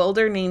 a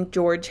welder named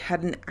George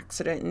had an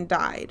accident and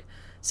died.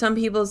 Some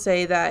people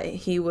say that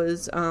he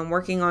was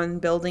working on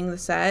building the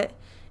set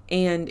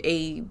and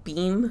a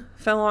beam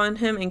fell on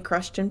him and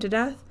crushed him to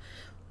death.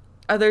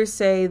 Others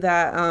say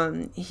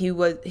that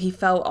he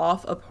fell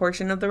off a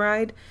portion of the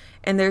ride,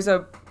 and there's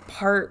a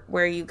part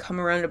where you come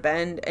around a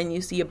bend and you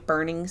see a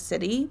burning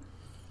city,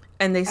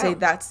 and they say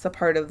that's the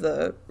part of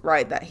the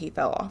ride that he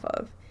fell off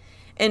of.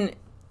 And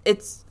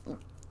it's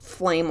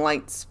flame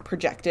lights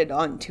projected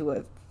onto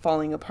a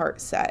falling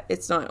apart set.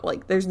 It's not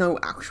like there's no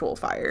actual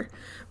fire.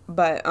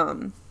 But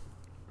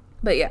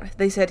yeah,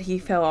 they said he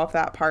fell off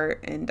that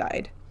part and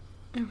died.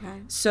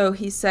 Okay. So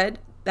he said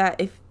that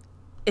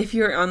if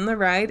you're on the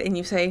ride and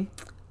you say,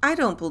 I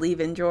don't believe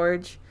in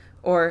George,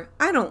 or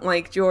I don't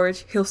like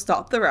George, he'll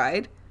stop the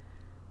ride.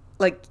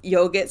 Like,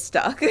 you'll get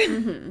stuck.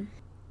 Mm-hmm.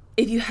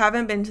 If you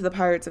haven't been to the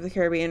Pirates of the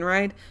Caribbean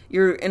ride,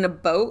 you're in a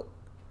boat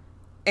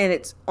and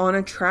it's on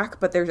a track,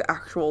 but there's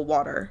actual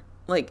water,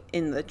 like,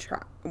 in the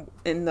track,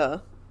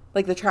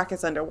 like, the track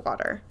is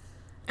underwater.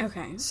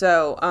 Okay.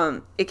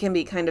 So, it can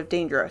be kind of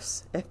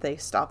dangerous if they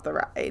stop the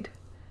ride,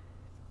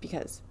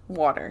 because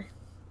water,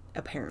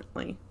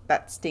 apparently,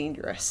 that's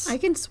dangerous. I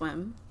can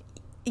swim.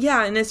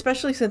 Yeah, and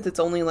especially since it's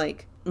only,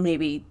 like,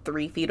 maybe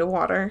 3 feet of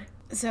water.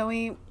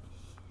 Zoe,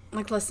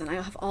 like, listen, I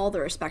have all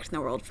the respect in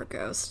the world for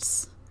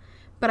ghosts,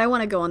 but I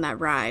want to go on that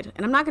ride.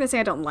 And I'm not going to say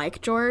I don't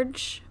like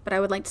George, but I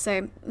would like to say,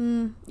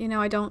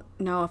 I don't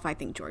know if I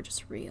think George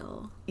is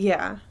real.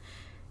 Yeah.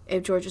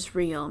 If George is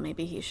real,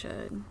 maybe he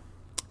should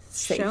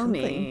show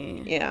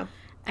me. Yeah.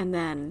 And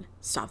then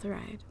stop the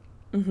ride.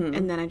 Mm-hmm.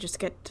 And then I just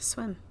get to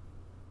swim.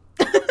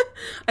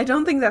 I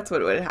don't think that's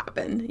what would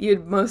happen.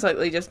 You'd most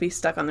likely just be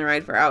stuck on the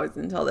ride for hours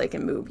until they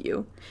can move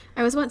you.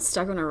 I was once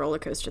stuck on a roller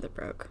coaster that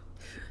broke.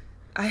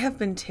 I have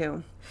been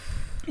too.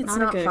 It's not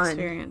not a good fun.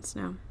 Experience,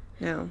 no.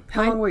 No.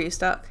 How long were you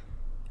stuck?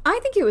 I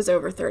think it was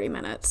over 30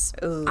 minutes.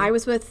 Ooh. I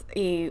was with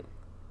a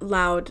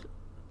loud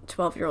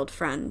 12-year-old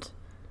friend.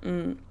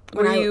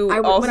 Were you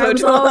also when I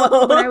was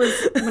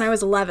 12? when I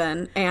was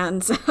 11,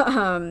 and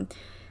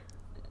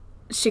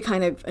she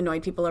kind of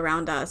annoyed people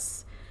around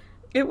us.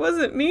 It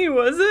wasn't me,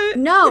 was it?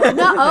 No.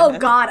 Oh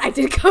God, I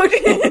did go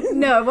to.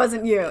 No, it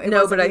wasn't you. I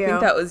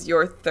think that was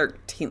your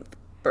 13th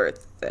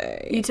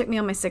birthday. You took me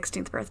on my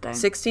 16th birthday.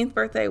 16th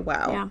birthday?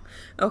 Wow. Yeah.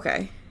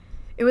 Okay.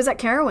 It was at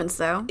Carowinds,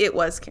 though. It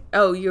was.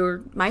 Oh,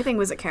 My thing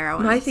was at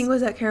Carowinds. My thing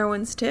was at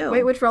Carowinds, too.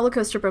 Wait, which roller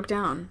coaster broke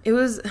down? It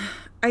was.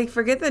 I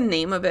forget the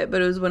name of it,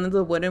 but it was one of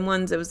the wooden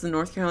ones. It was the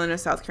North Carolina,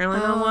 South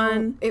Carolina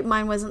one.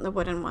 Mine wasn't the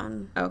wooden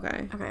one.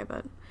 Okay. Okay,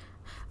 but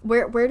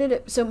where did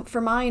it? So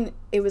for mine,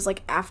 it was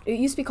like it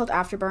used to be called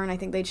Afterburn. I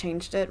think they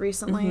changed it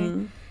recently,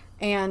 mm-hmm.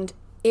 and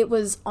it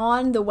was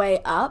on the way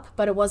up,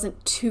 but it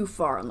wasn't too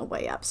far on the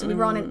way up. So we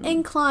were on an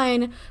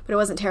incline, but it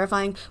wasn't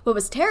terrifying. What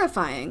was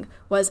terrifying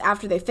was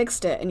after they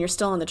fixed it, and you're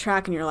still on the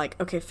track, and you're like,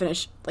 okay,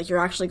 finish. Like, you're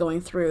actually going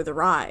through the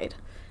ride,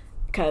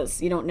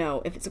 because you don't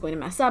know if it's going to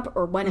mess up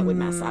or when it would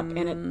mess up,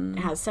 and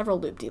it has several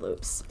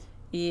loop-de-loops.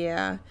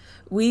 Yeah.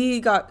 We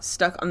got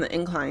stuck on the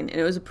incline, and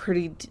it was a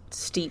pretty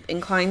steep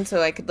incline,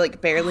 so I could,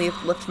 like, barely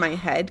lift my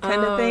head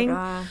kind of thing.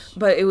 Gosh.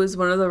 But it was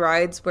one of the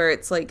rides where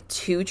it's, like,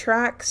 2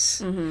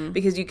 tracks,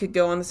 because you could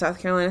go on the South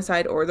Carolina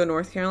side or the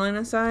North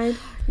Carolina side.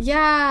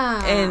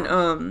 Yeah.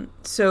 And,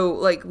 so,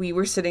 like, we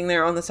were sitting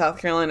there on the South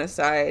Carolina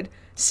side,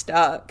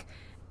 stuck,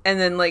 and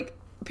then, like,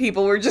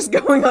 people were just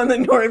going on the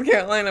North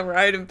Carolina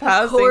ride and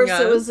passing us. Of course,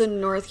 it was the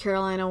North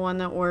Carolina one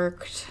that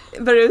worked.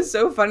 But it was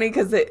so funny,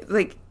 because it,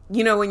 like,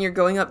 you know, when you're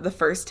going up the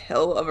first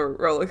hill of a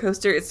roller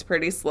coaster, it's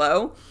pretty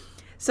slow.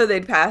 So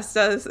they'd passed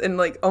us, and,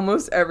 like,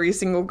 almost every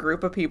single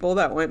group of people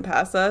that went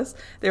past us,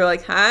 they were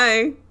like,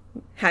 hi,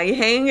 how you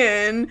hanging?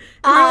 And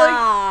we're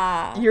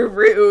like, you're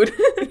rude.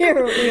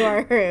 You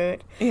are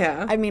rude.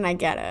 Yeah. I mean, I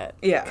get it.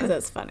 Yeah. Because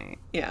it's funny.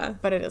 Yeah.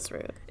 But it is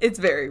rude. It's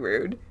very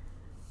rude.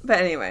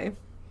 But anyway.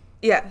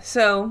 Yeah,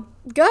 so.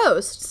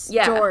 Ghosts.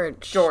 Yeah.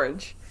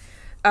 George.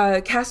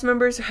 Cast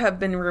members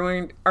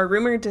are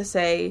rumored to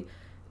say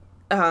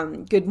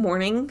good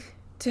morning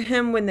to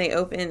him when they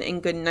open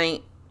and good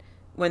night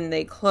when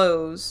they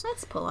close.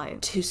 That's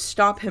polite. To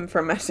stop him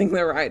from messing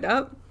the ride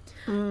up.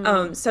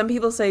 Some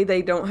people say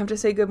they don't have to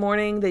say good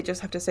morning, they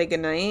just have to say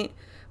good night.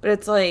 But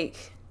it's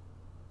like,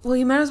 well,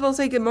 you might as well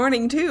say good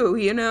morning too,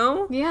 you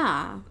know?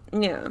 Yeah.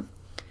 Yeah.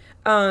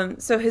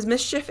 So his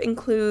mischief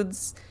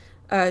includes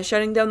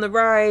shutting down the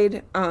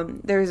ride.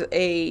 There's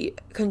a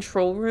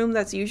control room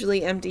that's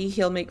usually empty.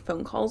 He'll make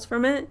phone calls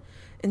from it.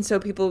 And so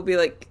people will be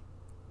like,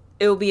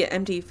 it will be an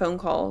empty phone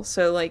call.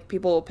 So, like,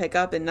 people will pick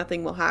up and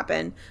nothing will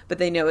happen. But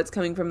they know it's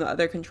coming from the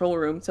other control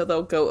room. So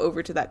they'll go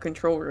over to that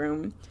control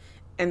room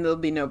and there'll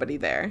be nobody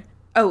there.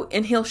 Oh,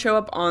 and he'll show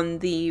up on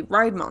the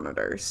ride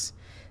monitors.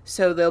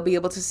 So they'll be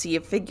able to see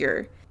a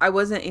figure. I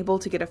wasn't able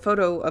to get a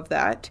photo of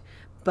that.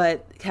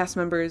 But cast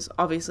members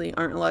obviously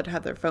aren't allowed to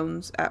have their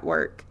phones at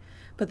work.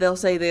 But they'll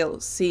say they'll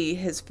see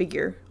his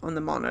figure on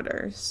the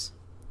monitors.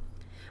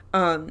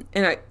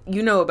 You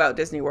know about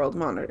Disney World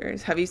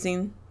monitors. Have you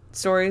seen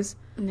stories?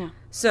 No.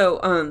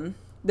 So,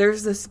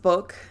 there's this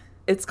book.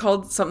 It's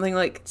called something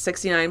like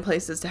 69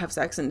 Places to Have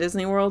Sex in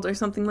Disney World or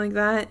something like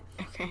that.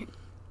 Okay.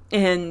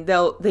 And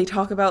they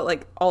talk about,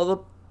 like, all the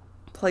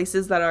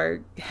places that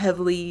are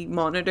heavily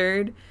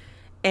monitored.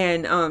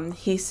 And,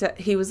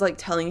 he was, like,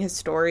 telling his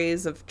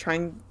stories of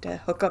trying to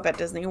hook up at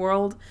Disney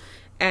World.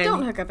 And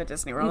don't hook up at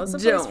Disney World. It's a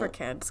place for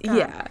kids.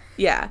 God.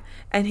 Yeah.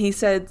 And he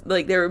said,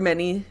 like, there were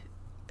many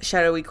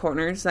shadowy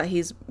corners that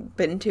he's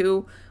been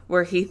to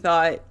where he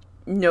thought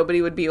nobody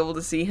would be able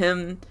to see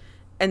him.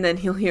 And then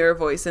he'll hear a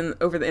voice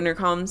over the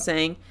intercom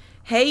saying,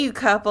 "Hey, you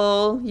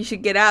couple, you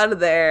should get out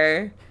of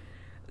there."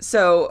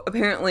 So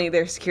apparently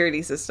their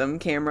security system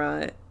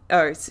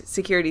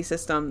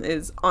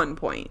is on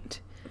point.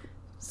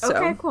 So,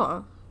 okay,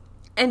 cool.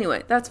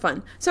 Anyway, that's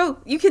fun. So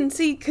you can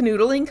see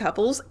canoodling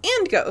couples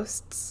and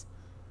ghosts.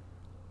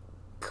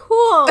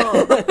 Cool.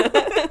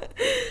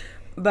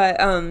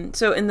 But,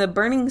 so in the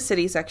Burning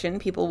City section,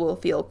 people will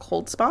feel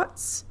cold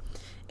spots,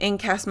 and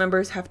cast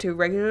members have to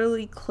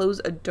regularly close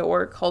a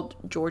door called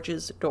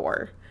George's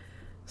Door.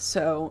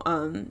 So,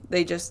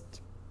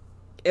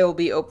 it'll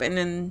be open,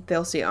 and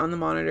they'll see it on the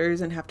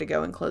monitors and have to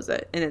go and close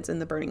it, and it's in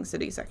the Burning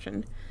City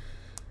section.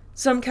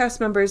 Some cast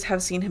members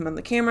have seen him on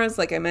the cameras,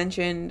 like I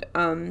mentioned.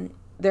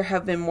 There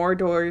have been more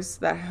doors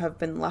that have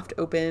been left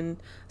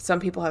open. Some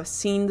people have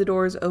seen the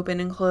doors open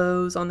and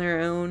close on their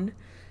own.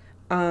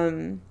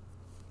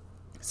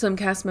 Some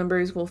cast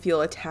members will feel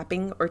a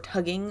tapping or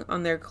tugging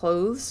on their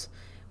clothes,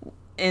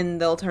 and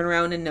they'll turn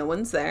around and no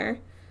one's there.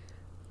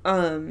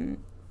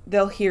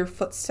 They'll hear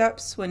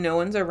footsteps when no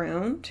one's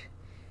around.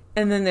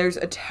 And then there's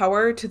a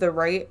tower to the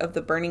right of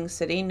the Burning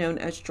City known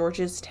as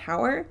George's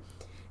Tower.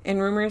 And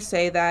rumors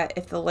say that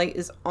if the light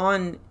is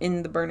on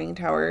in the burning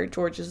tower,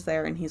 George is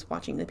there and he's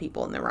watching the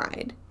people in the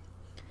ride.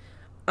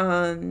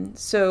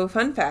 So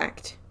fun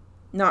fact,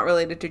 not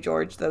related to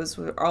George, those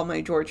were all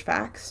my George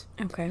facts.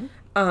 Okay.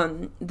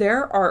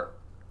 There are,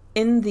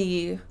 in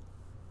the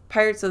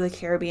Pirates of the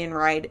Caribbean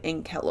ride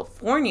in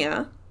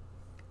California,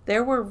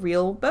 there were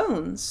real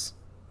bones.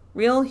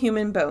 Real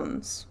human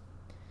bones.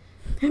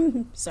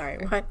 Sorry,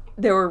 what?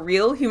 There were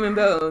real human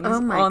bones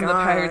on God. The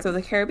Pirates of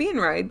the Caribbean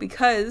ride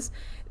because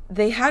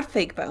they had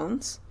fake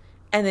bones,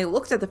 and they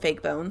looked at the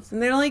fake bones,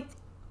 and they're like,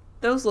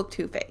 those look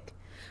too fake.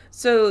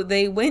 So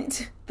they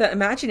went, the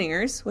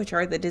Imagineers, which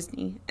are the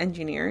Disney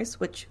engineers,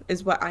 which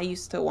is what I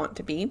used to want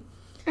to be.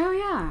 Oh,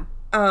 yeah.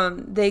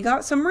 They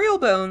got some real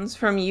bones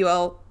from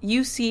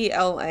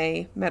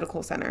UCLA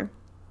Medical Center.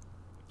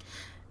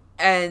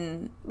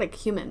 And... like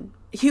human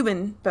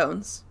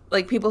bones.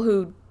 Like people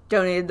who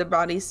donated their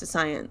bodies to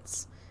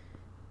science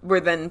were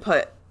then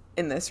put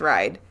in this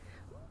ride.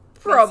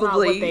 Probably. That's not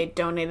what they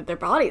donated their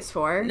bodies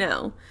for.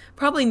 No.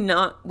 Probably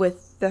not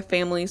with the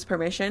family's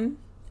permission.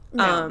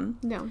 No.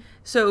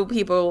 So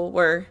people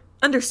were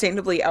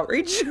understandably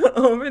outraged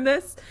over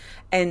this.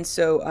 And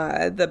so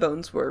the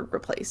bones were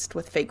replaced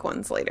with fake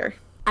ones later.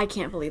 I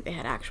can't believe they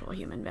had actual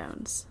human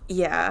bones.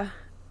 Yeah.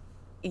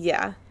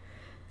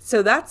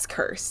 So that's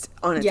cursed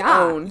on its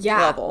own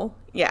level.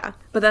 Yeah.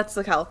 But that's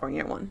the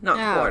California one, not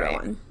the Florida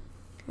one.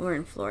 We're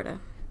in Florida.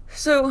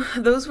 So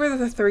those were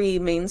the three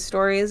main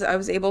stories I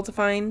was able to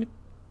find,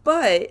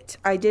 but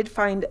I did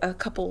find a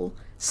couple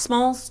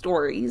small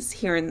stories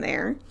here and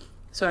there.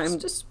 So I'm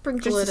just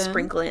sprinkle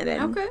it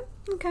in.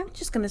 Okay.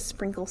 Just gonna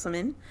sprinkle some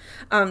in.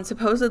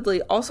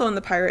 Supposedly, also on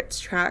the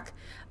Pirates track,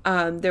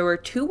 there were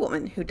two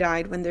women who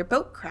died when their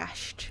boat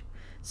crashed.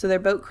 So their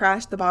boat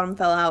crashed, the bottom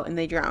fell out, and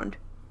they drowned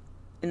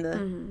in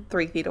the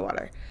 3 feet of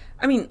water.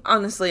 I mean,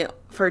 honestly,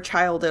 for a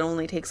child, it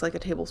only takes like a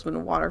tablespoon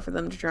of water for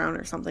them to drown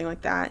or something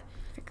like that.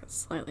 I think it's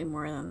slightly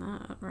more than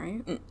that,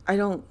 right? I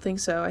don't think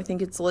so. I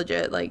think it's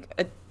legit, like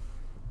a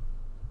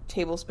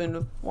tablespoon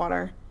of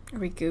water. Are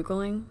we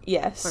Googling?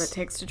 Yes. What it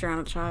takes to drown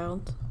a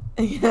child?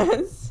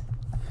 Yes.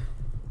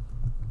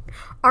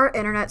 Our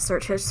internet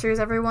search histories,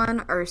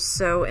 everyone, are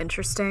so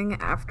interesting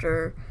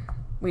after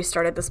we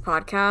started this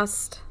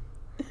podcast.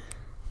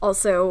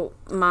 Also,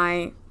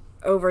 my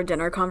over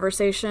dinner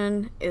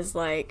conversation is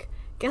like,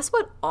 guess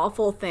what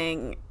awful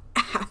thing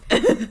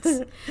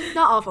happened?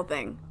 Not awful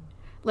thing.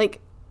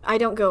 Like, I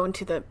don't go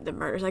into the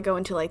murders. I go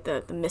into, like,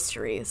 the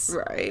mysteries.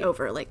 Right.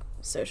 Over, like,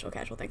 social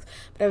casual things.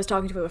 But I was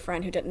talking to a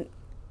friend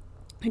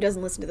who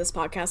doesn't listen to this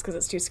podcast because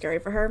it's too scary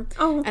for her.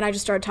 Oh. And I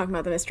just started talking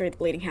about the mystery of the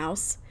Bleeding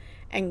House.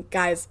 And,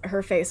 guys,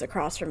 her face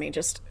across from me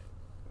just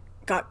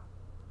got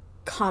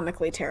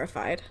comically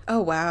terrified.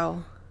 Oh,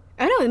 wow.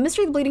 I know, the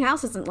Mystery of the Bleeding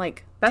House isn't,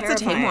 like, That's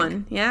terrifying. a tame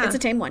one, yeah. It's a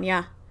tame one,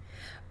 yeah.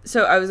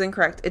 So I was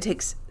incorrect. It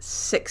takes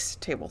 6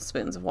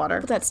 tablespoons of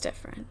water. But that's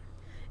different.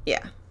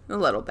 Yeah, a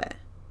little bit.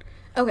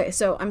 Okay,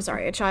 so, I'm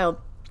sorry, a child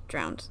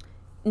drowned.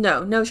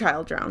 No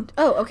child drowned.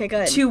 Oh, okay,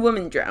 good. 2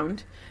 women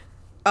drowned.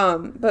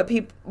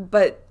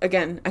 But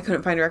again, I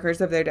couldn't find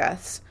records of their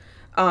deaths.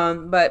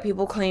 But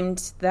people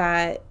claimed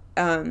that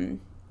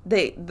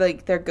they,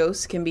 like, their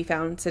ghosts can be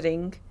found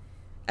sitting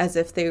as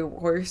if they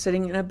were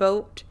sitting in a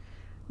boat,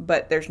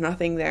 but there's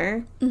nothing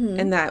there. Mm-hmm.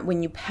 And that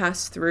when you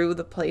pass through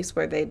the place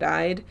where they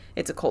died,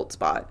 it's a cold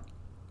spot.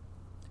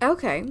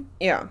 Okay.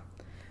 Yeah.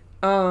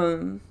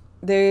 So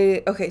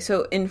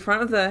in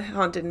front of the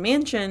haunted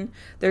mansion,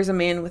 there's a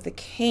man with a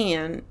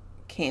cane.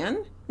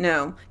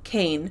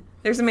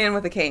 There's a man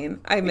with a cane.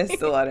 I missed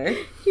the letter.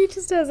 He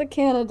just has a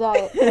can of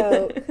Diet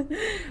Coke.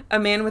 A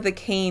man with a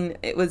cane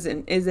is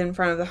in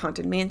front of the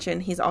haunted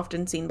mansion. He's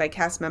often seen by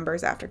cast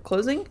members after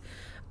closing.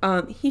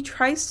 He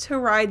tries to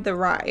ride the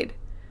ride,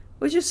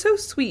 which is so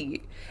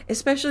sweet,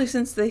 especially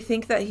since they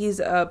think that he's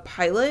a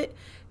pilot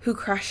who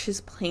crashed his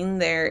plane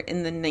there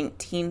in the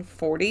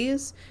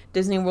 1940s.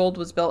 Disney World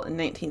was built in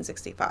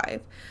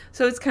 1965.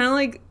 So it's kind of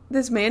like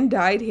this man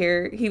died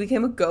here. He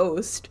became a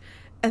ghost.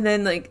 And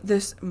then, like,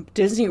 this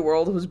Disney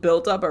World was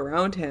built up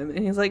around him. And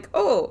he's like,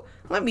 oh,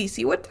 let me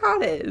see what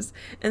that is.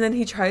 And then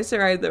he tries to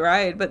ride the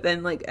ride. But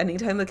then, like,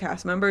 anytime the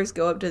cast members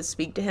go up to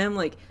speak to him,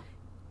 like,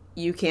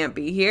 you can't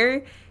be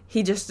here,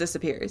 he just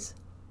disappears.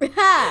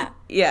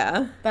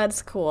 Yeah.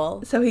 That's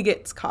cool. So he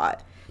gets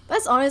caught.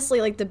 That's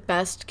honestly, like, the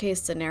best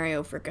case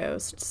scenario for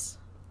ghosts.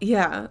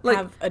 Yeah. Like,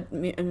 have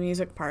a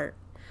music park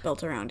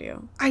built around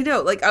you. I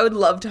know. Like, I would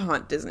love to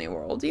haunt Disney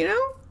World, you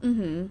know?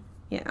 Mm-hmm.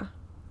 Yeah.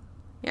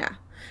 Yeah.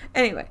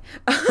 Anyway,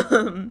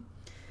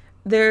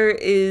 there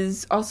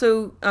is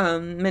also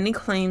many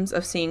claims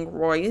of seeing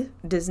Roy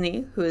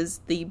Disney, who is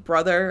the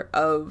brother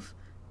of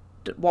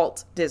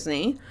Walt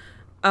Disney,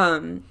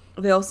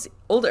 the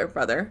older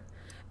brother,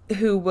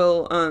 who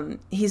will,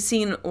 he's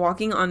seen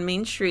walking on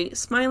Main Street,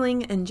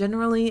 smiling and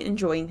generally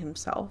enjoying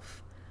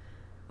himself.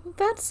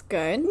 That's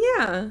good.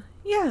 Yeah,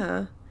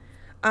 yeah.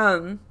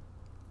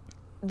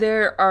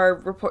 There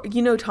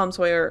are Tom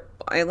Sawyer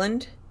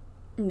Island?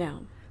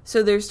 No.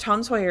 So there's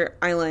Tom Sawyer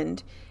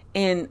Island,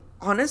 and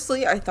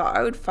honestly, I thought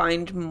I would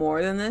find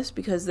more than this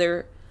because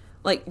they're,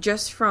 like,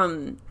 just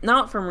from,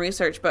 not from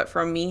research, but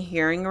from me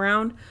hearing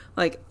around,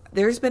 like,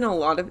 there's been a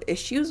lot of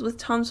issues with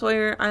Tom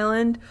Sawyer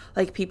Island,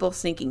 like, people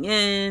sneaking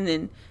in,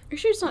 and... Are you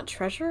sure it's not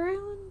Treasure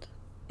Island?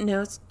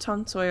 No, it's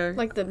Tom Sawyer.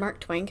 Like the Mark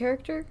Twain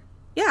character?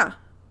 Yeah.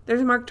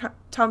 There's a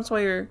Tom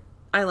Sawyer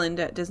Island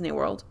at Disney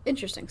World.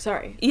 Interesting,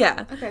 sorry.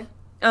 Yeah. Okay.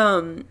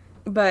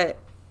 But...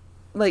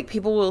 like,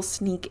 people will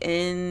sneak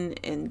in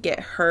and get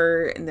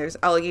hurt, and there's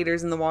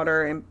alligators in the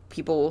water, and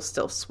people will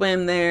still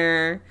swim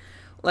there.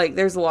 Like,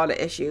 there's a lot of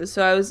issues.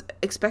 So I was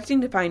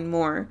expecting to find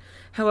more.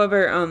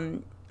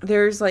 However,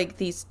 there's, like,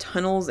 these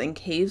tunnels and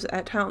caves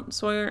at Tom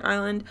Sawyer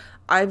Island.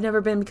 I've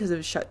never been because it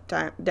was shut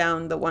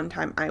down the one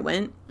time I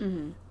went.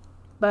 Mm-hmm.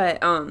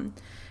 But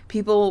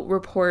people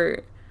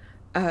report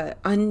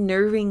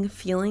unnerving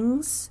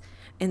feelings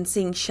and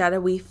seeing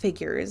shadowy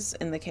figures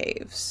in the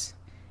caves.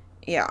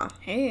 Yeah.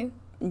 Hey.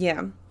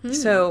 Yeah.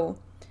 So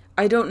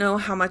I don't know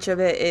how much of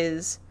it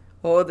is,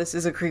 oh, this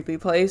is a creepy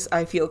place,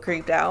 I feel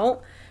creeped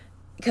out,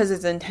 because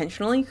it's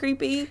intentionally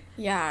creepy.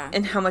 Yeah.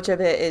 And how much of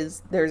it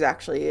is there's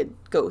actually a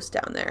ghost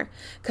down there.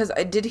 Because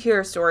I did hear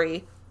a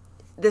story,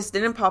 this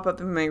didn't pop up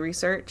in my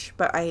research,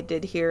 but I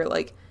did hear,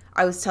 like,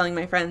 I was telling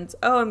my friends,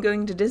 oh, I'm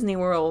going to Disney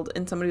World,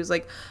 and somebody was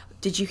like,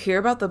 did you hear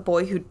about the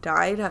boy who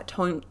died at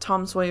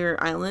Tom Sawyer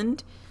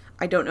Island?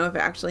 I don't know if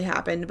it actually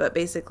happened, but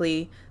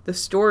basically the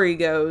story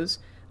goes,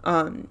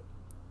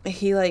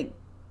 he, like,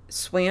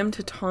 swam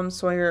to Tom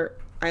Sawyer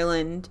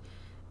Island,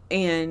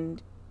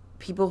 and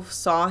people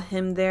saw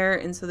him there,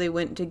 and so they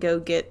went to go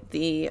get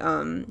the,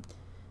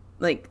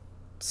 like,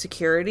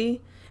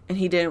 security, and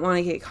he didn't want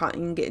to get caught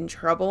and get in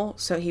trouble,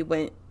 so he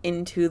went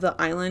into the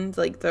island,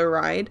 like, the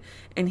ride,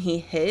 and he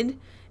hid,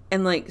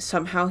 and, like,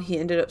 somehow he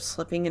ended up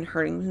slipping and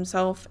hurting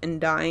himself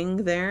and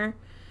dying there,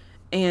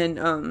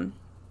 and,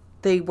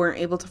 they weren't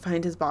able to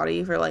find his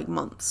body for, like,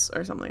 months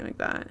or something like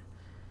that.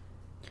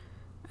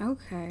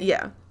 Okay.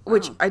 Yeah.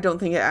 Which I don't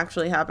think it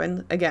actually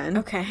happened again.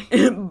 Okay.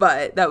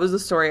 But that was the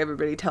story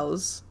everybody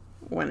tells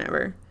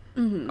whenever.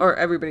 Mm-hmm. Or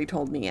everybody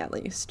told me, at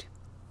least.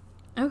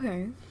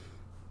 Okay.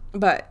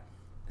 But,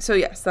 so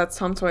yes, that's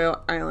Tom Sawyer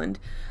Island.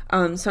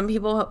 Some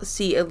people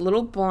see a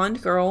little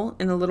blonde girl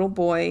and a little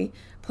boy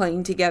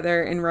playing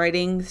together and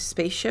riding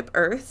Spaceship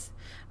Earth.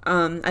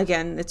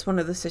 Again, it's one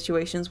of the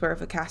situations where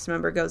if a cast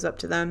member goes up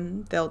to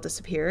them, they'll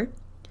disappear.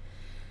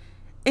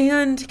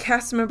 And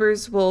cast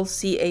members will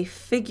see a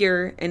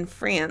figure in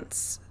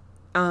France,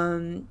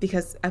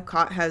 because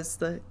Epcot has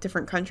the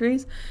different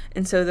countries,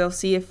 and so they'll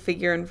see a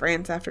figure in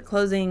France after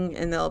closing,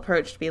 and they'll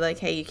approach to be like,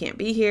 hey, you can't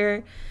be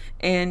here,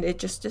 and it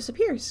just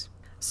disappears.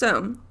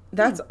 So,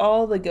 that's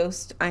all the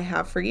ghosts I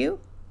have for you,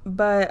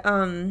 but,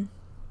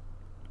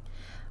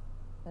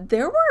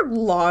 there were a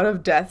lot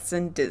of deaths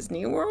in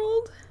Disney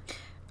World.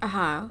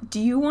 Uh-huh. Do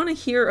you want to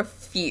hear a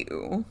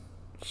few?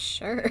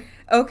 Sure.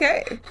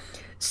 Okay.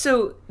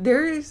 So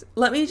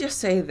let me just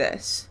say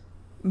this.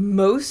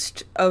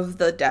 Most of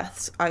the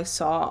deaths I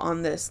saw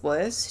on this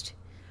list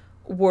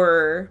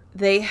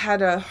they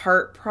had a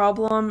heart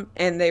problem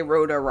and they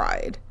rode a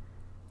ride.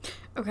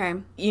 Okay.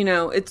 You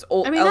know, it's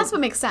old. I mean, that's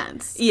what makes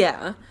sense.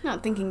 Yeah. I'm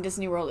not thinking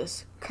Disney World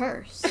is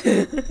cursed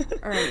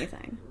or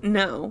anything.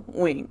 No.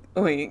 Wink,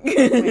 wink.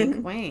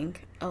 Wink,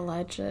 wink.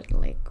 Alleged,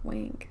 like,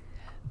 wink.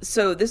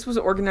 So this was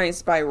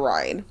organized by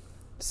Ride.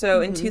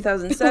 So in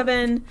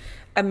 2007,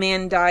 a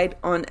man died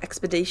on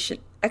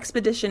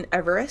Expedition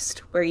Everest,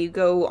 where you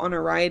go on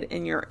a ride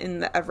and you're in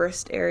the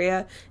Everest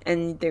area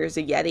and there's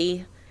a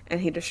Yeti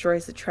and he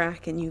destroys the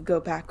track and you go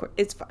backward.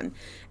 It's fun.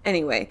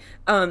 Anyway,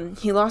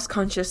 he lost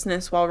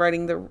consciousness while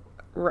riding the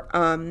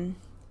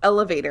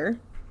elevator.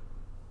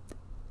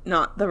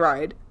 Not the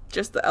ride,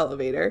 just the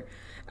elevator.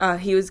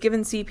 He was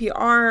given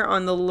CPR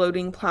on the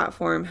loading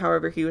platform.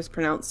 However, he was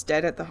pronounced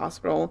dead at the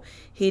hospital.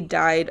 He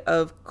died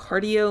of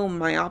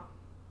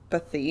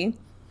cardiomyopathy,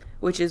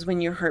 which is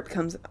when your heart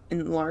becomes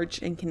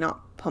enlarged and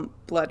cannot pump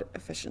blood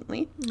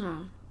efficiently.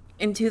 Oh.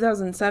 In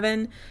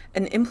 2007,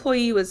 an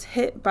employee was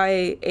hit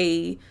by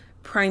a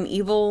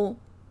primeval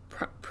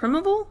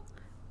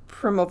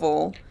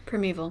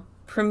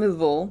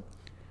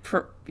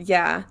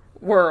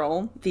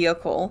whirl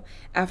vehicle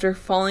after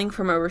falling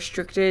from a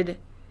restricted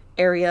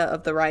area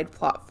of the ride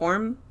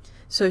platform.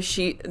 So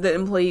the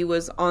employee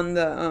was on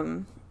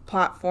the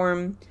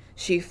platform,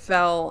 she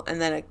fell,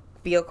 and then a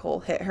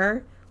vehicle hit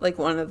her, like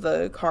one of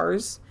the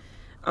cars.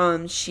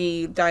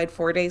 She died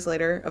 4 days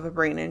later of a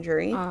brain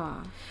injury.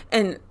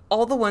 And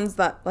all the ones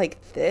that,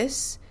 like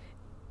this,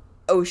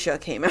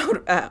 OSHA came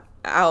out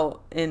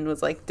and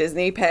was like,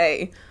 Disney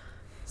pay.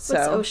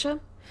 So, what's OSHA?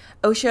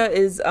 OSHA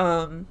is,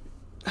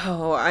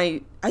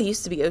 I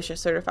used to be OSHA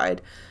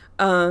certified.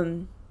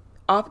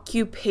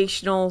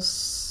 Occupational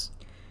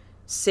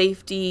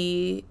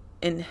Safety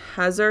and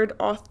Hazard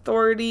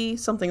Authority,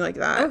 something like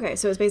that. Okay,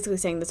 so it's basically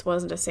saying this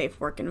wasn't a safe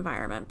work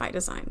environment by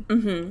design.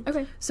 Mm-hmm.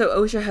 Okay. So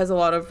OSHA has a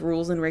lot of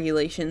rules and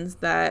regulations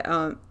that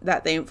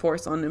they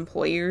enforce on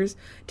employers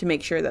to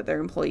make sure that their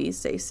employees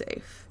stay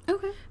safe.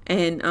 Okay.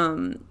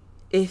 And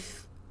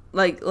if,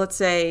 like, let's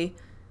say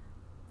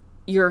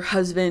your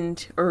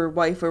husband or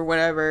wife or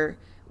whatever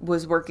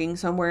was working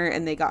somewhere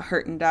and they got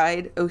hurt and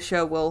died,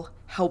 OSHA will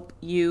help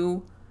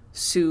you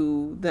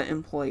sue the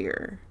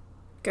employer.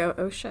 Go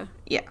OSHA.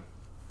 Yeah.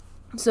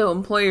 So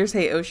employers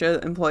hate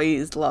OSHA,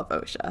 employees love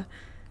OSHA.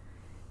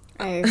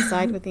 I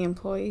side with the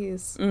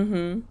employees.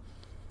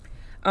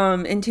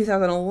 Mm-hmm. In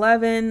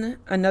 2011,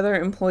 another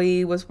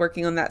employee was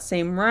working on that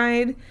same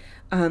ride.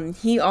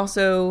 He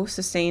also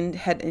sustained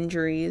head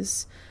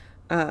injuries.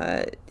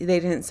 They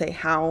didn't say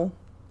how,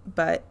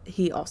 but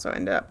he also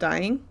ended up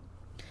dying.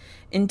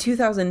 In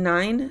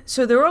 2009,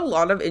 so there were a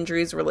lot of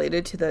injuries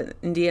related to the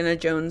Indiana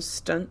Jones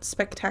Stunt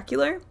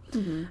Spectacular.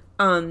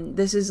 Mm-hmm.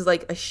 This is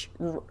like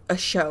a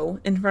show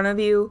in front of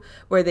you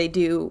where they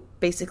do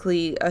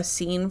basically a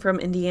scene from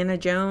Indiana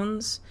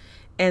Jones,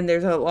 and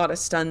there's a lot of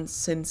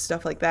stunts and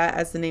stuff like that,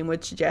 as the name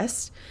would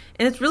suggest.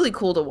 And it's really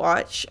cool to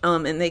watch,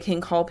 and they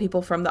can call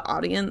people from the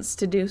audience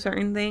to do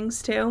certain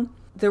things too.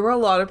 There were a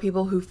lot of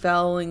people who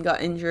fell and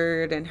got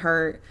injured and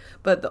hurt,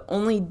 but the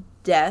only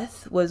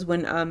death was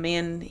when a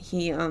man,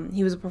 he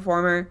was a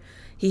performer,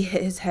 he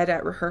hit his head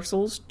at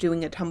rehearsals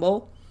doing a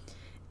tumble,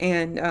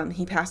 and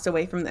he passed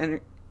away from the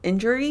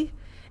injury,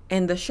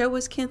 and the show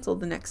was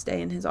canceled the next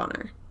day in his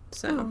honor.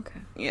 So,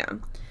 okay. Yeah.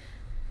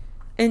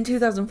 In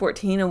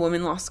 2014, a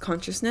woman lost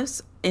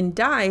consciousness and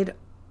died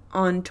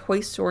on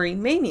Toy Story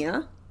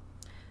Mania,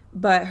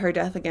 but her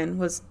death again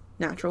was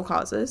natural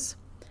causes.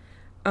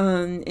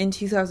 In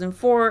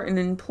 2004, an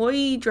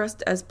employee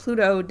dressed as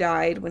Pluto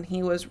died when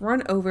he was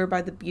run over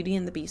by the Beauty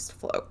and the Beast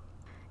float.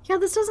 Yeah,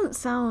 this doesn't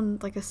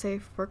sound like a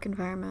safe work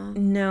environment.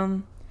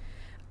 No.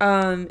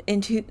 In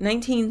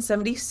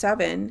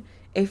 1977,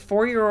 a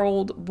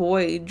 4-year-old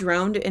boy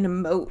drowned in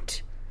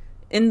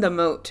the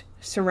moat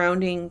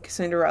surrounding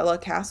Cinderella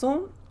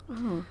Castle.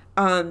 Oh.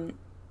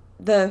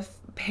 The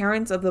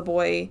parents of the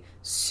boy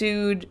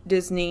sued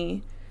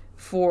Disney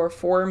for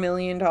 $4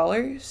 million.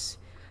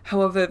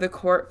 However, the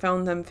court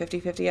found them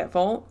 50-50 at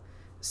fault,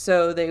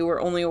 so they were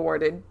only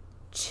awarded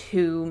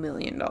 $2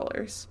 million.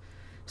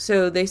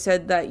 So they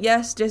said that,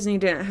 yes, Disney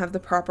didn't have the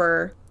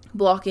proper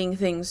blocking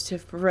things to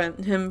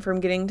prevent him from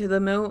getting to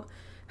the moat.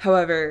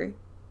 However,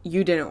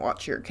 you didn't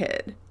watch your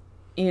kid,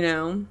 you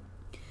know?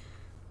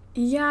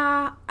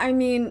 Yeah, I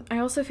mean, I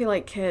also feel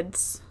like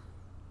kids...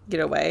 Get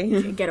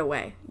away. Get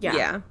away, yeah.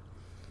 Yeah.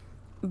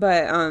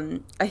 But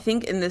I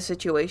think in this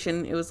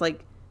situation, it was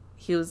like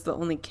he was the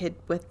only kid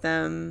with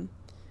them.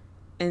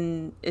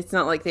 And it's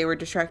not like they were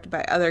distracted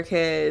by other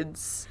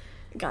kids.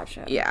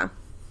 Gotcha. Yeah.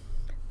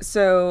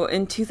 So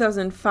in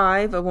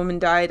 2005, a woman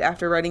died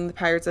after riding the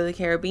Pirates of the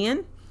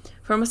Caribbean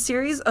from a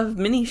series of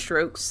mini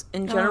strokes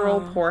and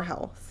general poor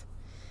health.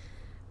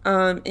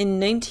 In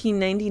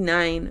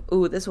 1999,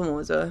 this one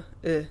was a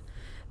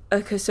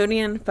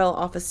custodian fell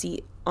off a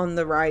seat on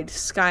the ride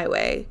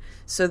Skyway.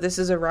 So this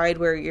is a ride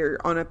where you're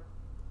on a,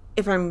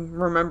 if I'm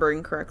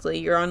remembering correctly,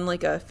 you're on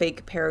like a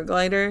fake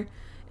paraglider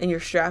and you're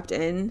strapped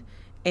in,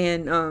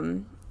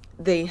 and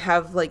they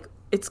have like,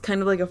 it's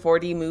kind of like a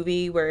 4D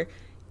movie where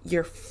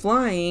you're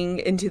flying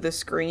into the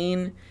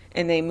screen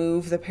and they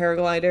move the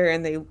paraglider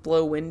and they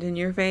blow wind in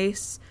your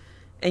face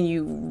and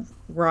you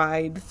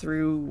ride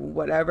through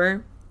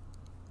whatever.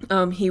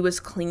 He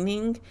was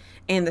cleaning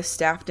and the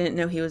staff didn't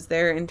know he was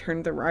there and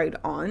turned the ride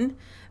on.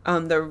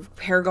 The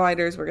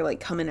paragliders were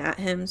like coming at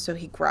him, so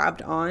he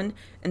grabbed on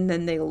and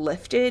then they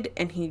lifted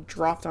and he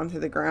dropped onto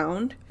the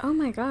ground. Oh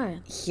my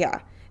God. Yeah.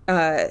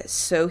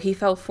 So he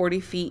fell 40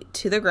 feet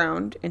to the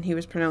ground and he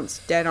was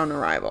pronounced dead on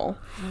arrival.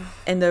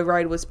 And the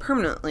ride was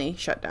permanently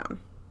shut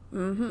down.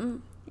 Mm-hmm.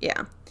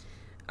 Yeah.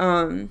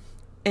 And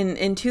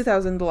in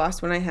 2000, the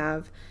last one I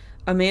have,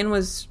 a man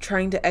was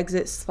trying to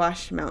exit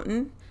Splash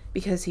Mountain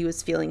because he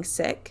was feeling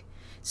sick.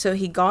 So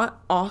he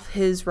got off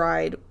his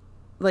ride,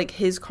 like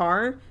his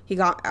car, he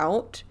got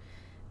out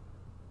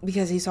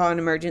because he saw an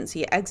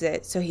emergency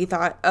exit. So he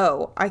thought,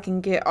 oh, I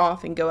can get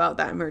off and go out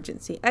that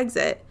emergency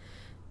exit.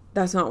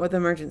 That's not what the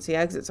emergency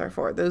exits are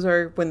for. Those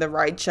are when the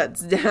ride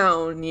shuts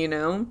down, you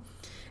know?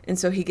 And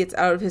so he gets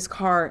out of his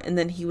car and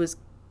then he was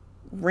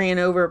ran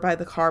over by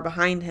the car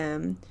behind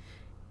him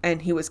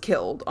and he was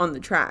killed on the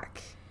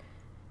track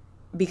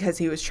because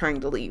he was trying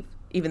to leave.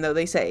 Even though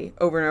they say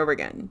over and over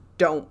again,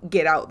 don't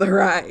get out the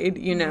ride,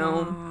 you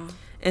know? Yeah.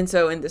 And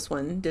so in this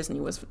one,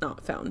 Disney was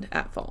not found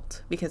at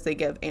fault because they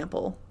give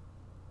ample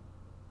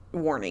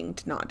warning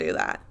to not do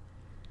that.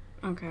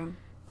 Okay.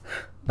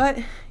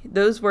 But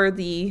those were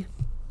the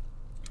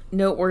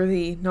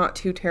noteworthy, not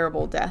too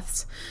terrible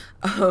deaths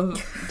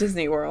of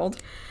Disney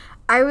World.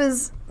 I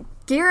was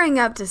gearing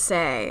up to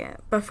say,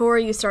 before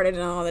you started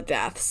on all the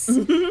deaths,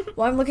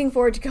 well, I'm looking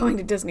forward to going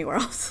to Disney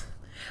World.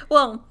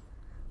 Well,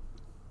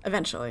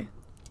 eventually.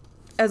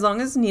 As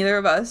long as neither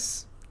of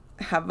us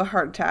have a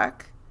heart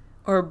attack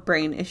or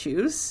brain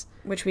issues.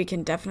 Which we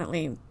can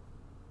definitely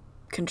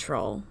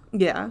control.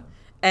 Yeah.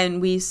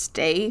 And we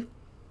stay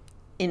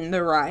in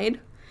the ride.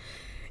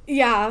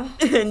 Yeah.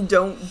 And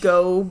don't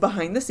go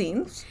behind the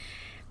scenes.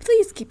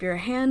 Please keep your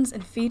hands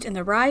and feet in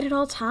the ride at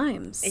all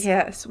times.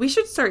 Yes. We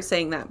should start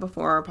saying that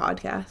before our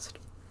podcast.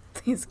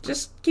 Please.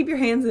 Just keep your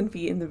hands and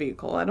feet in the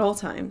vehicle at all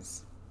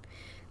times.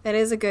 That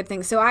is a good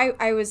thing. So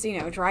I was,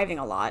 driving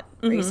a lot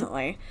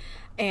recently.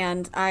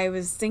 And I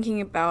was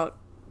thinking about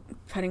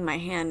putting my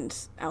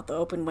hand out the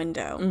open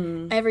window.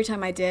 Mm-hmm. Every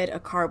time I did, a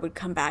car would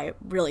come by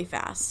really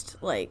fast,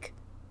 like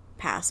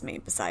past me,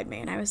 beside me.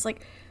 And I was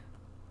like,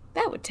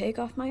 that would take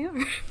off my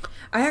arm.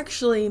 I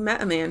actually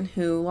met a man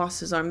who lost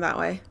his arm that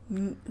way.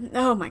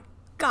 Oh my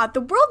God, the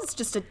world is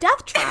just a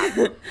death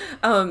trap.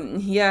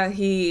 Yeah,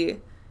 he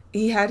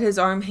had his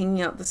arm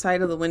hanging out the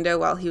side of the window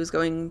while he was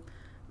going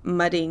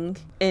mudding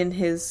in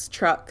his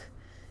truck.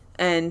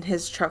 And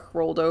his truck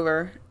rolled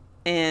over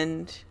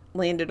and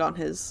landed on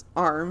his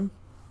arm.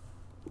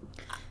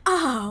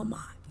 Oh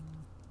my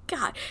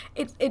God.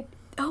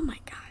 Oh my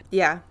God.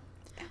 Yeah.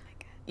 Oh my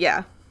God.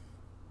 Yeah.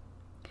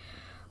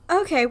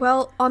 Okay,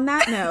 well, on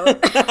that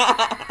note,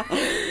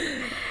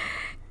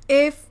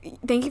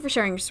 thank you for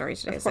sharing your story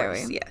today, of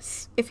course, Zoe.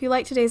 Yes. If you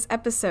like today's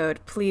episode,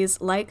 please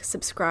like,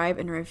 subscribe,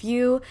 and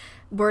review.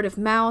 Word of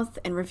mouth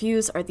and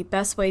reviews are the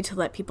best way to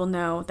let people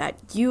know that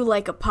you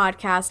like a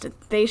podcast and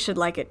they should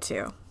like it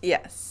too.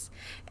 Yes.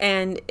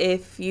 And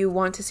if you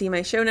want to see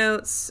my show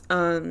notes,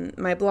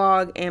 my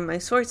blog, and my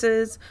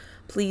sources,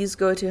 please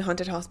go to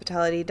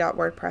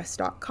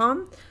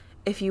hauntedhospitality.wordpress.com.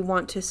 If you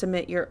want to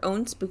submit your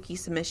own spooky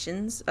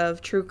submissions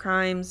of true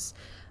crimes,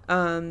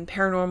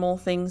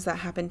 paranormal things that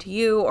happened to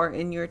you or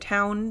in your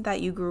town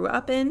that you grew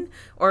up in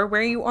or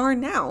where you are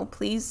now,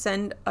 please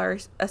send a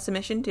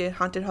submission to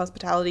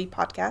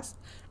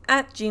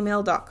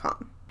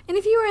hauntedhospitalitypodcast@gmail.com. And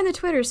if you are in the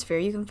Twitter sphere,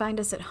 you can find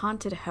us at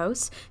Haunted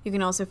Hosts. You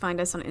can also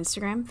find us on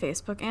Instagram,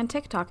 Facebook, and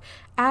TikTok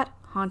at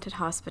Haunted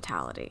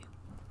Hospitality.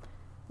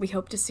 We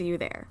hope to see you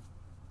there.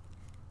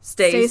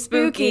 Stay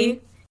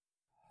spooky.